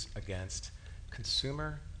sanctions against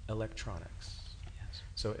consumer electronics. Yes.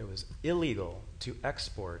 So it was illegal to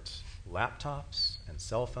export laptops and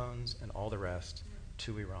cell phones and all the rest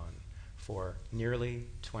to Iran for nearly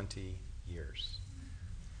 20 years.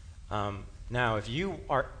 Now, if you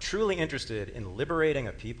are truly interested in liberating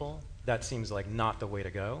a people, that seems like not the way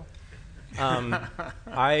to go.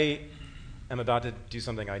 I am about to do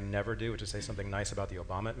something I never do, which is say something nice about the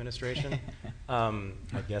Obama administration. I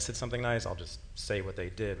guess it's something nice. I'll just say what they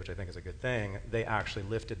did, which I think is a good thing. They actually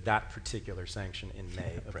lifted that particular sanction in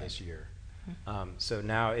May of this year. So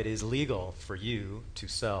now it is legal for you to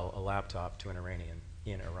sell a laptop to an Iranian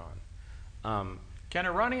in Iran. Can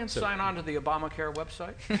Iranians sign on to the Obamacare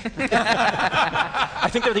website? I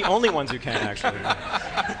think they're the only ones who can, actually.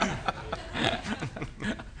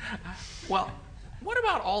 Well, what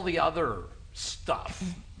about all the other stuff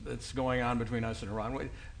that's going on between us and Iran?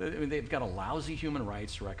 I mean, they've got a lousy human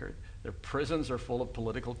rights record. Their prisons are full of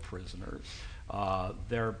political prisoners.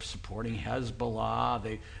 They're supporting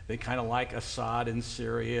Hezbollah. They kind of like Assad in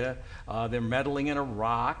Syria. They're meddling in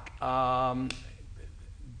Iraq.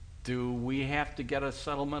 Do we have to get a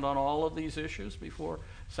settlement on all of these issues before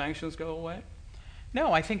sanctions go away?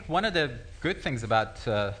 No, I think one of the good things about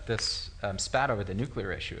this spat over the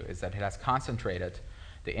nuclear issue is that it has concentrated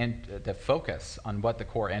the focus on what the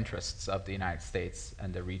core interests of the United States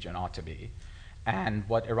and the region ought to be, and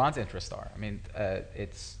what Iran's interests are. I mean,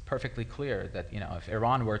 it's perfectly clear that if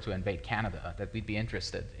Iran were to invade Canada, that we'd be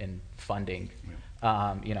interested in funding,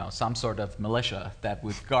 some sort of militia that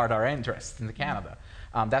would guard our interests in Canada.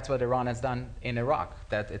 That's what Iran has done in Iraq,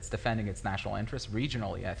 that it's defending its national interests.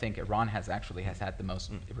 Regionally, I think Iran has had the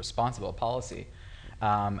most responsible policy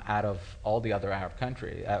out of all the other Arab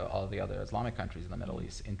countries, all the other Islamic countries in the Middle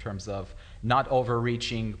East, in terms of not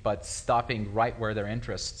overreaching, but stopping right where their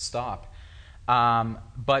interests stop.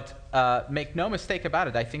 But make no mistake about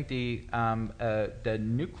it, I think the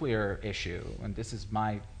nuclear issue, and this is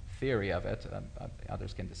my theory of it,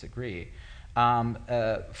 others can disagree, from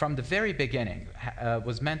the very beginning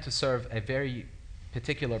was meant to serve a very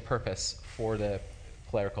particular purpose for the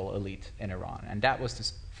clerical elite in Iran, and that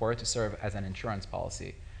was for it to serve as an insurance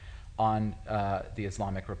policy on the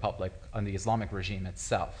Islamic Republic, on the Islamic regime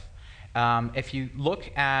itself. If you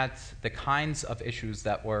look at the kinds of issues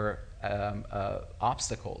that were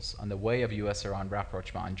obstacles on the way of U.S. Iran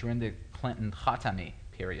rapprochement during the Clinton-Khatami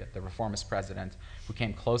period, the reformist president who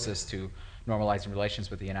came closest to normalizing relations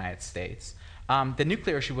with the United States, the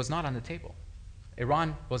nuclear issue was not on the table.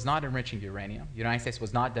 Iran was not enriching uranium. The United States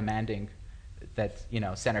was not demanding that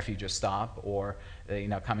centrifuges stop or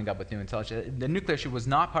coming up with new intelligence. The nuclear issue was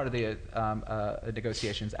not part of the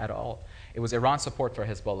negotiations at all. It was Iran's support for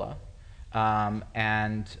Hezbollah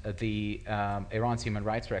and Iran's human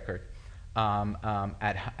rights record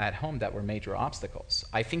at home that were major obstacles.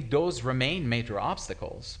 I think those remain major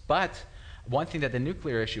obstacles, but one thing that the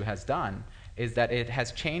nuclear issue has done is that it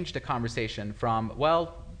has changed the conversation from,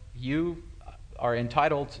 well, you are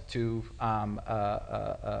entitled to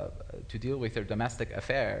deal with your domestic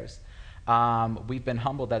affairs. We've been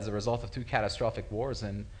humbled as a result of two catastrophic wars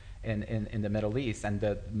in the Middle East, and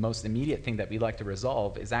the most immediate thing that we'd like to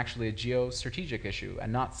resolve is actually a geostrategic issue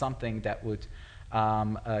and not something that would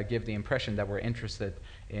give the impression that we're interested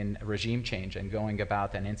in regime change and going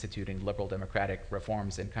about and instituting liberal democratic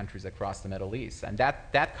reforms in countries across the Middle East. And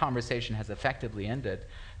that conversation has effectively ended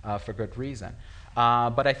for good reason.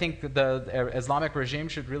 But I think the Islamic regime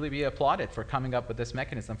should really be applauded for coming up with this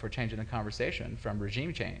mechanism for changing the conversation from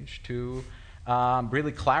regime change to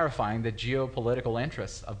really clarifying the geopolitical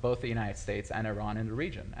interests of both the United States and Iran in the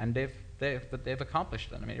region. And they've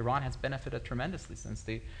accomplished it. I mean, Iran has benefited tremendously since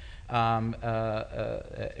the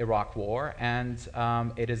Iraq War, and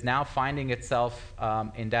it is now finding itself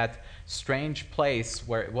in that strange place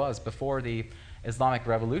where it was before the Islamic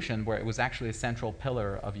Revolution, where it was actually a central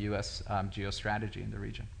pillar of U.S. geostrategy in the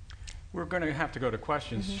region. We're going to have to go to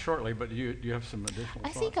questions shortly, but do you have some additional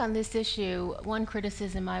thoughts? I think on this issue, one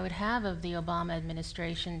criticism I would have of the Obama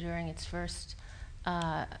administration during its first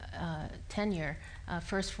tenure,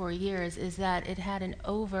 first 4 years, is that it had an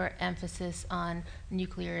overemphasis on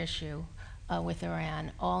nuclear issue with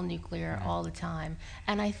Iran, all nuclear, all the time.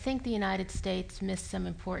 And I think the United States missed some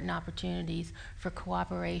important opportunities for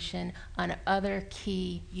cooperation on other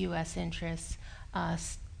key U.S. interests,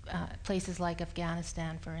 places like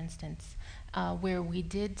Afghanistan, for instance, where we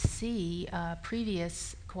did see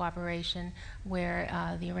previous cooperation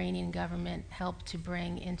where the Iranian government helped to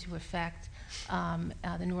bring into effect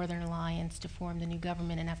the Northern Alliance to form the new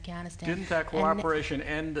government in Afghanistan. Didn't that cooperation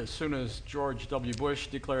end as soon as George W. Bush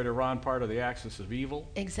declared Iran part of the axis of evil?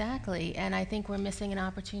 Exactly, and I think we're missing an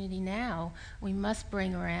opportunity now. We must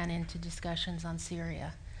bring Iran into discussions on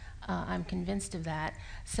Syria. I'm convinced of that.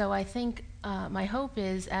 So I think my hope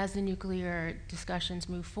is, as the nuclear discussions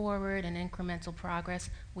move forward and incremental progress,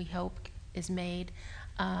 we hope, is made,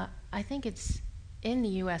 I think it's in the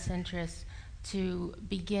U.S. interest to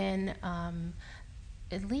begin,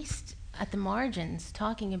 at least at the margins,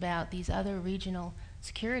 talking about these other regional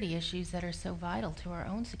security issues that are so vital to our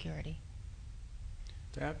own security.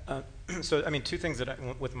 So, I mean, two things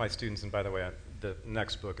that with my students, and by the way, the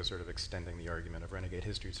next book is sort of extending the argument of renegade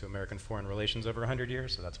history to American foreign relations over 100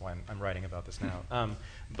 years, so that's why I'm writing about this now.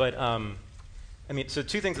 I mean, so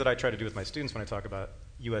two things that I try to do with my students when I talk about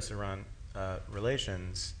U.S.-Iran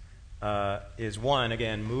relations is, one,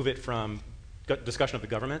 again, move it from discussion of the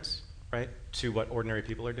governments, right, to what ordinary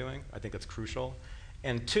people are doing. I think that's crucial.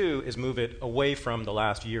 And two is move it away from the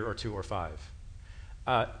last year or two or five.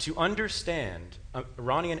 To understand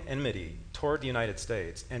Iranian enmity toward the United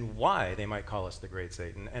States and why they might call us the Great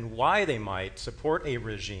Satan and why they might support a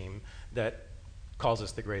regime that calls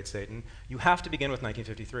us the Great Satan, you have to begin with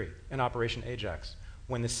 1953 and Operation Ajax,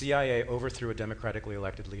 when the CIA overthrew a democratically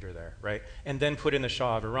elected leader there, right? And then put in the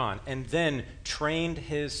Shah of Iran, and then trained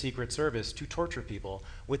his secret service to torture people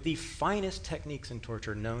with the finest techniques in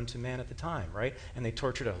torture known to man at the time, right? And they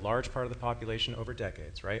tortured a large part of the population over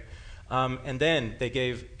decades, right? And then they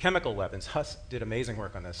gave chemical weapons. Huss did amazing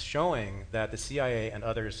work on this, showing that the CIA and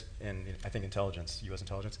others in, I think, intelligence, US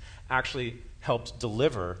intelligence, actually helped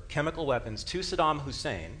deliver chemical weapons to Saddam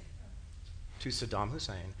Hussein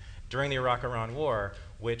during the Iraq-Iran War,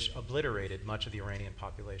 which obliterated much of the Iranian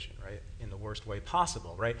population, right, in the worst way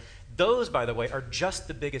possible, right? Those, by the way, are just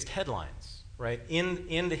the biggest headlines, right,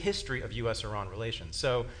 in the history of US-Iran relations.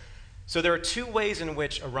 So there are two ways in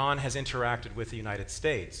which Iran has interacted with the United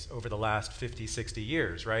States over the last 50, 60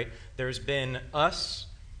 years, right? There's been us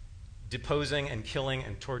deposing and killing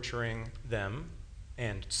and torturing them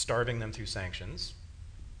and starving them through sanctions,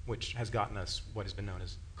 which has gotten us what has been known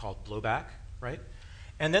as called blowback, right?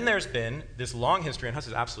 And then there's been this long history, and Huss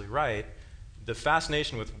is absolutely right, the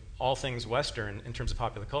fascination with all things Western in terms of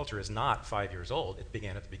popular culture is not 5 years old. It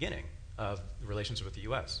began at the beginning of the relations with the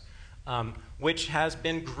US, which has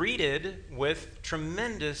been greeted with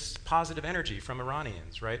tremendous positive energy from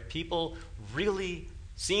Iranians, right? People really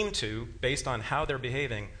seem to, based on how they're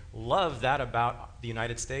behaving, love that about the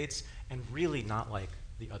United States and really not like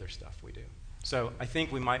the other stuff we do. So I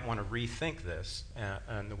think we might want to rethink this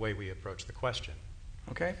and the way we approach the question.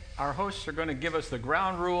 Okay, our hosts are going to give us the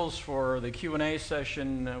ground rules for the Q&A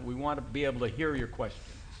session. We want to be able to hear your questions.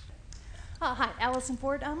 Hi, Allison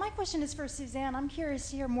Ford. My question is for Suzanne. I'm curious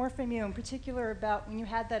to hear more from you, in particular about when you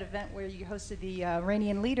had that event where you hosted the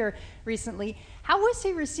Iranian leader recently. How was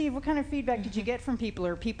he received? What kind of feedback did you get from people?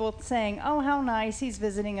 Are people saying, oh, how nice, he's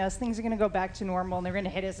visiting us, things are going to go back to normal and they're going to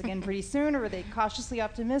hit us again pretty soon? Or were they cautiously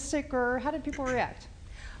optimistic? Or how did people react?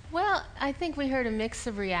 Well, I think we heard a mix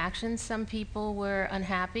of reactions. Some people were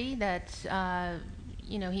unhappy that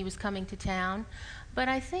he was coming to town. But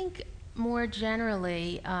I think more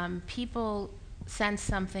generally, people sensed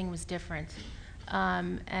something was different.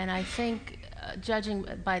 And I think, judging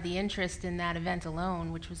by the interest in that event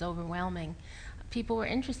alone, which was overwhelming, people were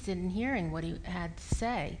interested in hearing what he had to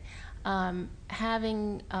say.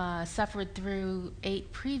 Having suffered through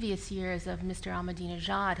 8 previous years of Mr.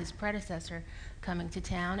 Ahmadinejad, his predecessor, coming to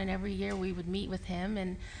town, and every year we would meet with him,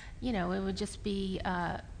 and it would just be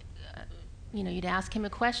you'd ask him a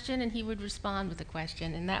question and he would respond with a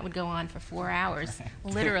question, and that would go on for 4 hours,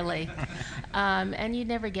 literally. And you'd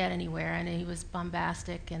never get anywhere, and he was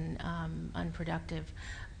bombastic and unproductive.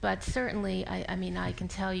 But certainly, I can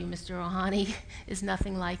tell you Mr. Rouhani is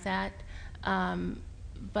nothing like that.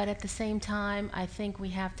 But at the same time, I think we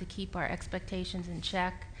have to keep our expectations in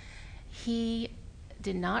check. He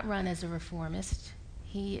did not run as a reformist.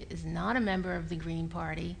 He is not a member of the Green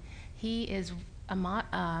Party. He is a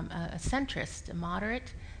centrist, a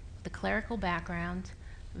moderate, with a clerical background,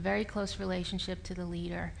 very close relationship to the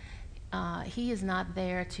leader. He is not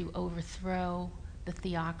there to overthrow the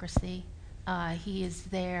theocracy. He is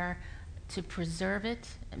there to preserve it,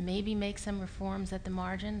 maybe make some reforms at the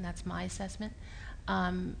margin, that's my assessment,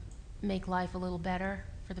 make life a little better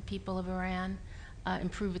for the people of Iran,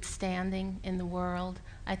 improve its standing in the world.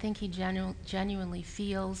 I think he genuinely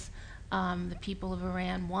feels the people of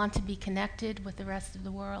Iran want to be connected with the rest of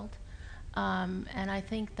the world. And I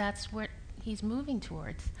think that's what he's moving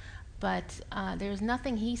towards. but there's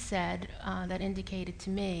nothing he said that indicated to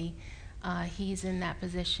me he's in that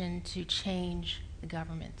position to change the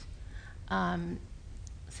government. And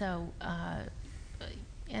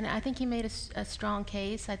I think he made a strong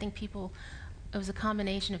case. I think it was a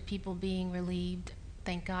combination of people being relieved.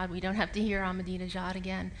 Thank God we don't have to hear Ahmadinejad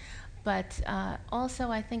again. But also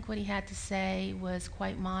I think what he had to say was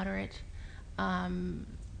quite moderate.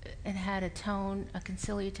 It had a tone, a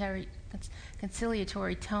conciliatory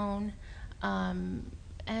tone.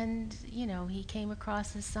 And, you know, he came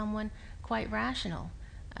across as someone quite rational.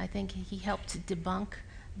 I think he helped to debunk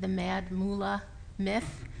the mad mullah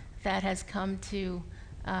myth that has come to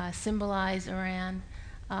symbolize Iran.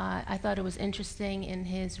 I thought it was interesting in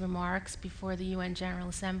his remarks before the UN General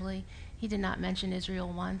Assembly. He did not mention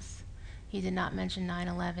Israel once. He did not mention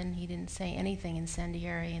 9/11. He didn't say anything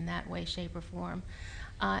incendiary in that way, shape, or form.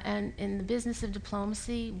 And in the business of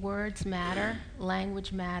diplomacy, words matter,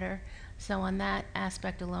 language matter. So on that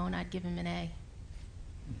aspect alone, I'd give him an A.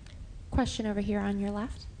 Question over here on your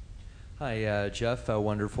left. Hi, Jeff. A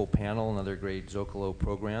wonderful panel, another great Zocalo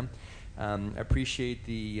program. Appreciate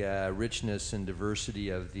the richness and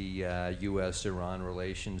diversity of the U.S. Iran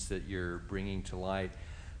relations that you're bringing to light.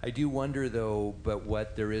 I do wonder, though, but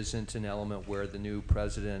what there isn't an element where the new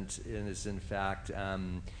president is, in fact,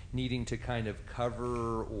 needing to kind of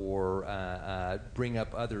cover or bring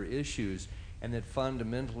up other issues, and that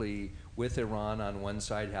fundamentally, with Iran on one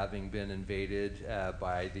side having been invaded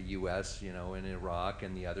by the U.S., you know, in Iraq,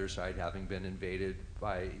 and the other side having been invaded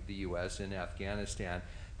by the U.S. in Afghanistan,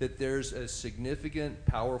 that there's a significant,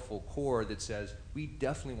 powerful core that says, we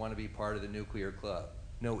definitely want to be part of the nuclear club.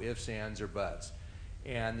 No ifs, ands, or buts.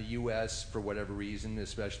 And the U.S., for whatever reason,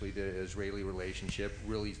 especially the Israeli relationship,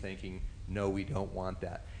 really thinking, no, we don't want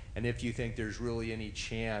that. And if you think there's really any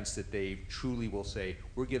chance that they truly will say,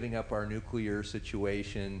 we're giving up our nuclear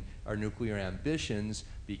situation, our nuclear ambitions,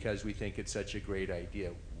 because we think it's such a great idea,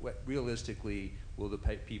 what, realistically, will the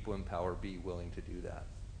people in power be willing to do that?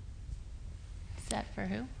 Is that for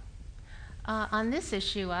who? On this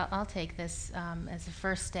issue, I'll take this as a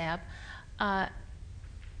first stab.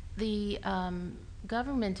 The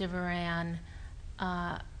government of Iran,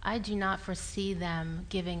 I do not foresee them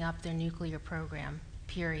giving up their nuclear program,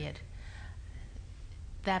 period.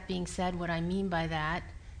 That being said, what I mean by that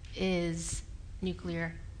is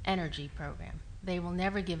nuclear energy program. They will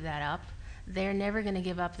never give that up. They're never going to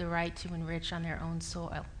give up the right to enrich on their own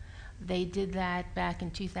soil. They did that back in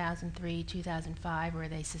 2003, 2005, where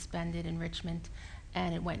they suspended enrichment,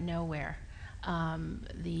 and it went nowhere.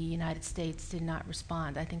 The United States did not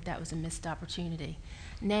respond. I think that was a missed opportunity.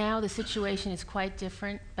 Now the situation is quite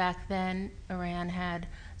different. Back then, Iran had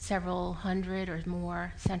several hundred or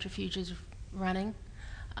more centrifuges running.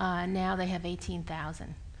 Now they have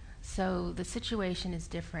 18,000. So the situation is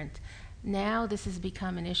different. Now this has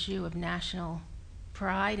become an issue of national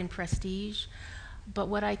pride and prestige. But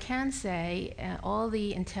what I can say, all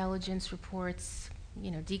the intelligence reports,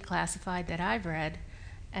 you know, declassified that I've read,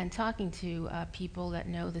 and talking to people that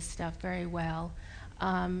know this stuff very well,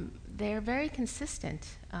 they're very consistent,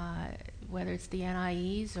 whether it's the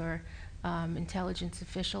NIEs or intelligence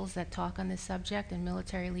officials that talk on this subject and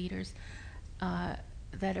military leaders,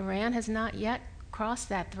 that Iran has not yet crossed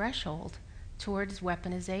that threshold towards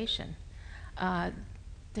weaponization.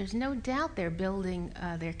 There's no doubt they're building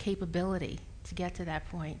their capability to get to that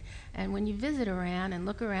point. And when you visit Iran and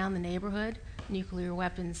look around the neighborhood, nuclear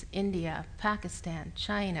weapons, India, Pakistan,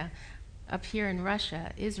 China, up here in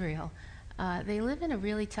Russia, Israel, they live in a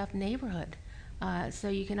really tough neighborhood. So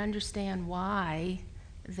you can understand why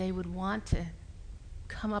they would want to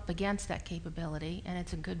come up against that capability, and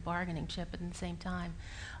it's a good bargaining chip at the same time.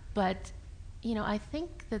 But, you know, I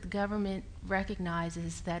think that the government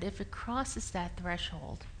recognizes that if it crosses that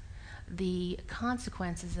threshold, the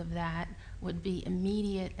consequences of that would be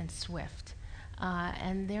immediate and swift.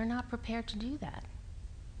 And they're not prepared to do that.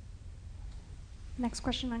 Next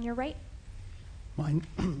question on your right.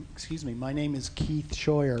 Excuse me, my name is Keith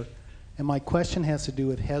Scheuer, and my question has to do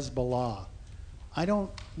with Hezbollah. I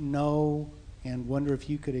don't know and wonder if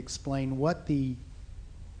you could explain what the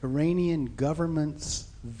Iranian government's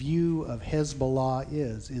view of Hezbollah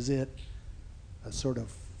is. Is it a sort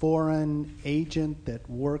of foreign agent that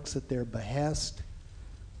works at their behest,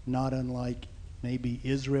 not unlike maybe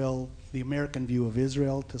Israel, the American view of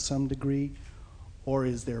Israel to some degree? Or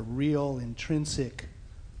is there real intrinsic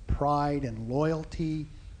pride and loyalty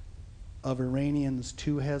of Iranians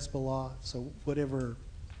to Hezbollah? So whatever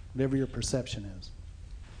your perception is.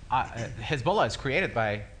 Hezbollah is created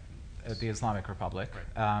by the Islamic Republic.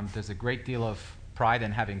 There's a great deal of pride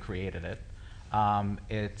in having created it.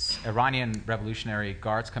 It's Iranian Revolutionary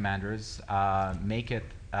Guards commanders make it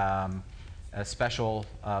a special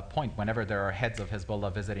point whenever there are heads of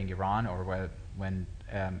Hezbollah visiting Iran, or when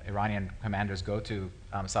Iranian commanders go to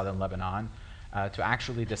southern Lebanon, to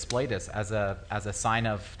actually display this as a sign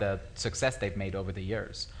of the success they've made over the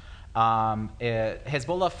years.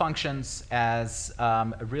 Hezbollah functions as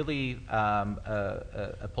really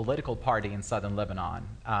a political party in southern Lebanon,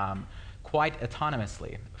 quite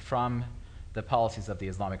autonomously from the policies of the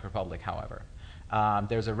Islamic Republic, however.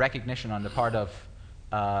 There's a recognition on the part of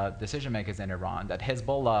decision makers in Iran that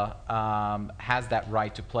Hezbollah has that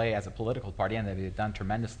right to play as a political party, and they've done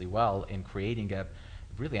tremendously well in creating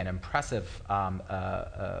really an impressive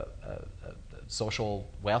social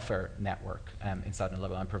welfare network in southern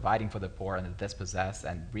Lebanon, providing for the poor and the dispossessed,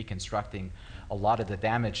 and reconstructing a lot of the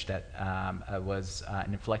damage that was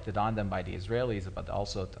inflicted on them by the Israelis, but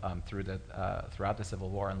also throughout the civil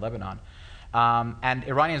war in Lebanon. And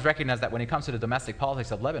Iranians recognize that when it comes to the domestic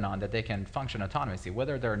politics of Lebanon, that they can function autonomously.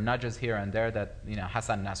 Whether there are nudges here and there that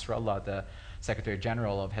Hassan Nasrallah, the Secretary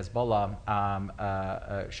General of Hezbollah,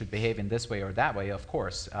 should behave in this way or that way, of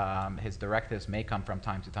course. His directives may come from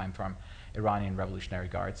time to time from Iranian Revolutionary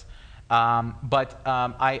Guards. But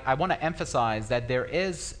I want to emphasize that there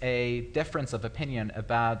is a difference of opinion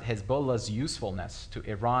about Hezbollah's usefulness to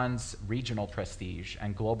Iran's regional prestige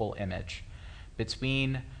and global image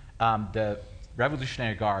between the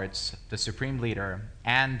Revolutionary Guards, the supreme leader,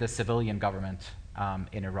 and the civilian government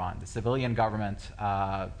in Iran. The civilian government,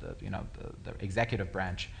 the executive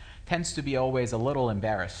branch, tends to be always a little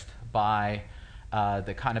embarrassed by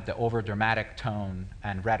the kind of the over-dramatic tone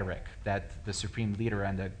and rhetoric that the supreme leader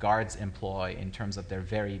and the guards employ in terms of their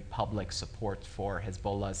very public support for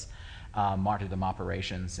Hezbollah's martyrdom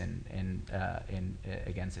operations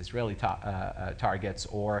against Israeli targets,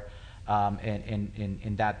 or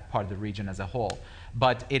in that part of the region as a whole.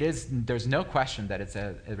 But there's no question that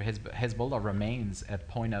Hezbollah remains a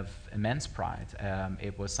point of immense pride.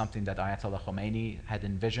 It was something that Ayatollah Khomeini had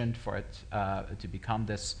envisioned for it to become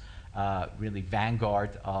this really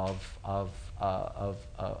vanguard of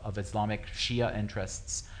Islamic Shia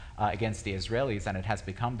interests against the Israelis, and it has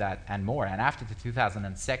become that and more. And after the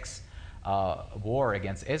 2006 war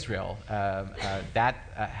against Israel, that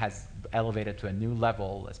has elevated to a new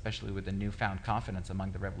level, especially with the newfound confidence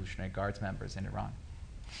among the Revolutionary Guards members in Iran.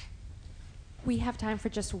 We have time for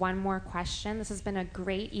just one more question. This has been a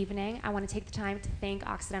great evening. I want to take the time to thank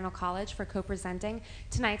Occidental College for co-presenting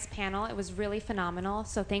tonight's panel. It was really phenomenal.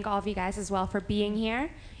 So thank all of you guys as well for being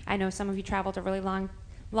here. I know some of you traveled a really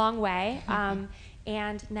long way.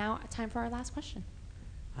 And now time for our last question.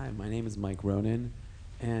 Hi, my name is Mike Ronan,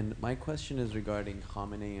 and my question is regarding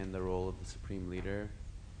Khamenei and the role of the Supreme Leader.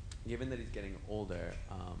 Given that he's getting older,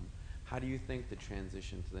 how do you think the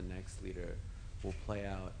transition to the next leader will play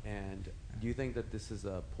out? And do you think that this is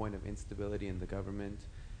a point of instability in the government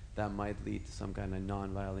that might lead to some kind of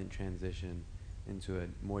nonviolent transition into a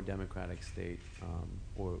more democratic state,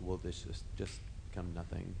 or will this just become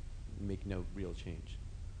nothing, make no real change?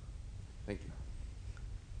 Thank you.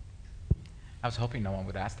 I was hoping no one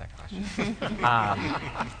would ask that question.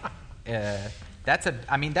 That's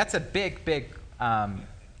a big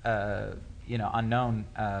unknown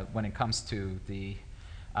when it comes to the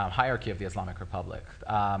hierarchy of the Islamic Republic.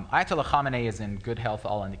 Ayatollah Khamenei is in good health,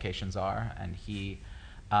 all indications are, and he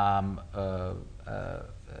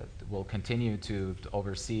will continue to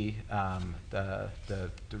oversee the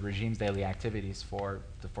regime's daily activities for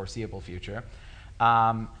the foreseeable future.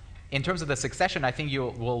 In terms of the succession, I think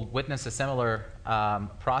you will witness a similar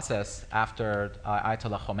process after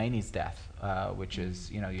Ayatollah Khomeini's death, which is,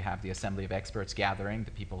 you have the Assembly of Experts gathering,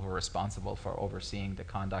 the people who are responsible for overseeing the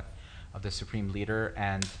conduct of the supreme leader,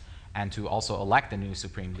 and to also elect a new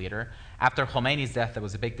supreme leader. After Khomeini's death, there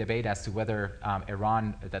was a big debate as to whether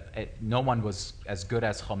no one was as good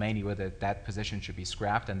as Khomeini, whether that position should be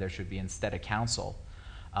scrapped and there should be instead a council,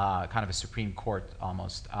 kind of a Supreme Court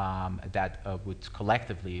almost, that would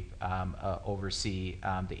collectively oversee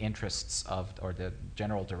the interests or the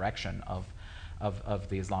general direction of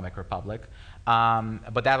the Islamic Republic.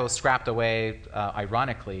 But that was scrapped away,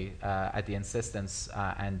 ironically, at the insistence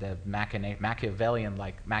and the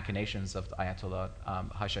Machiavellian-like machinations of Ayatollah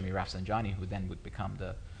Hashemi Rafsanjani, who then would become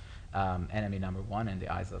the enemy number one in the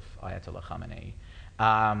eyes of Ayatollah Khamenei.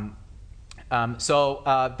 So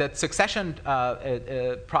the succession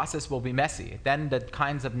process will be messy. Then the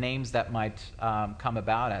kinds of names that might come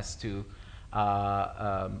about as to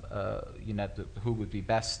who would be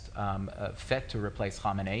best fit to replace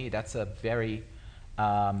Khamenei, that's a very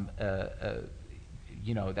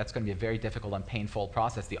that's going to be a very difficult and painful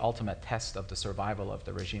process. The ultimate test of the survival of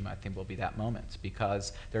the regime, I think, will be that moment,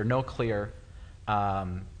 because there are no clear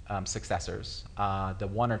successors. The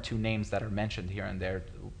one or two names that are mentioned here and there,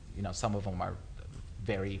 some of them are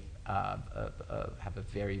very have a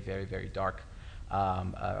very, very, very dark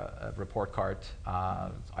report card.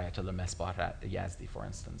 Ayatollah Mesbah Yazdi, for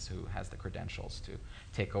instance, who has the credentials to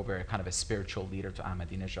take over a kind of a spiritual leader to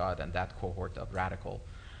Ahmadinejad and that cohort of radical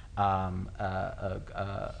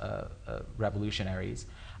revolutionaries.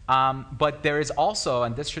 But there is also,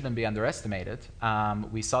 and this shouldn't be underestimated,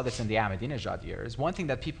 we saw this in the Ahmadinejad years, one thing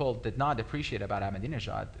that people did not appreciate about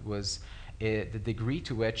Ahmadinejad was the degree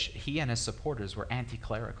to which he and his supporters were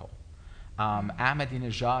anti-clerical.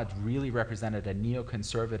 Ahmadinejad really represented a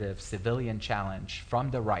neoconservative civilian challenge from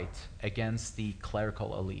the right against the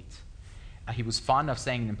clerical elite. He was fond of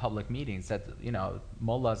saying in public meetings that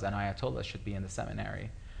mullahs and ayatollahs should be in the seminary,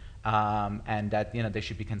 and that they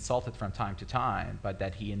should be consulted from time to time, but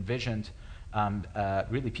that he envisioned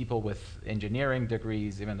really people with engineering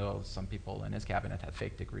degrees, even though some people in his cabinet had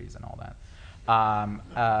fake degrees and all that.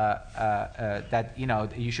 That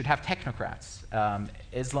you should have technocrats,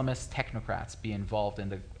 Islamist technocrats, be involved in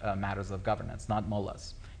the matters of governance, not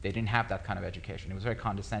mullahs. They didn't have that kind of education. He was very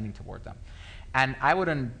condescending toward them, and I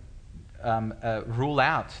wouldn't rule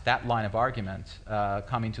out that line of argument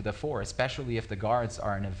coming to the fore, especially if the guards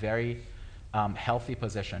are in a very healthy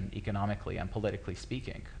position economically and politically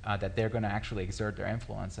speaking, that they're going to actually exert their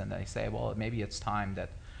influence, and they say, well, maybe it's time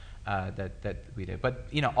that we do. But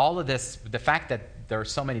all of this, the fact that there are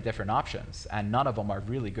so many different options and none of them are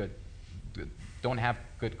really good, don't have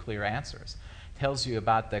good, clear answers, tells you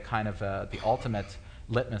about the kind of the ultimate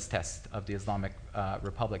litmus test of the Islamic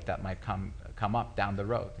Republic that might come up down the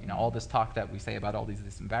road. All this talk that we say about all these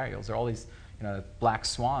different variables, are all these black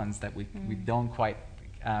swans that we don't quite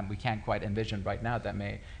we can't quite envision right now that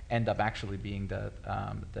may end up actually being the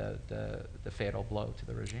fatal blow to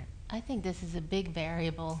the regime. I think this is a big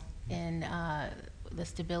variable in the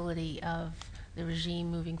stability of the regime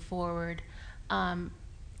moving forward.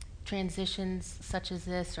 Transitions such as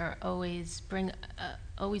this are always bring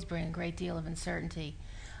a great deal of uncertainty.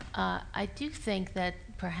 I do think that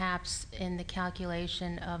perhaps in the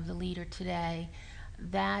calculation of the leader today,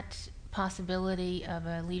 that possibility of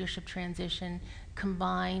a leadership transition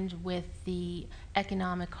combined with the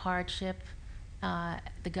economic hardship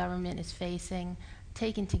the government is facing,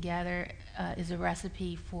 taken together, is a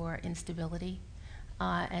recipe for instability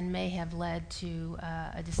and may have led to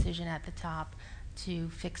a decision at the top to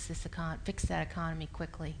fix that economy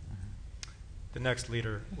quickly. The next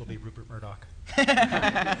leader will be Rupert Murdoch.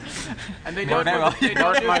 And they don't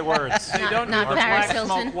mark my words. They don't do the black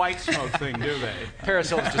smoke, white smoke thing, do they? Paris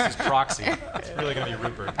Hilton's just his proxy. It's really going to be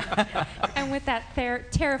Rupert. And with that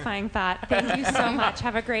terrifying thought, thank you so much.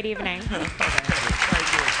 Have a great evening. Thank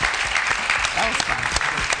you. That was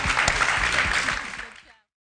fun.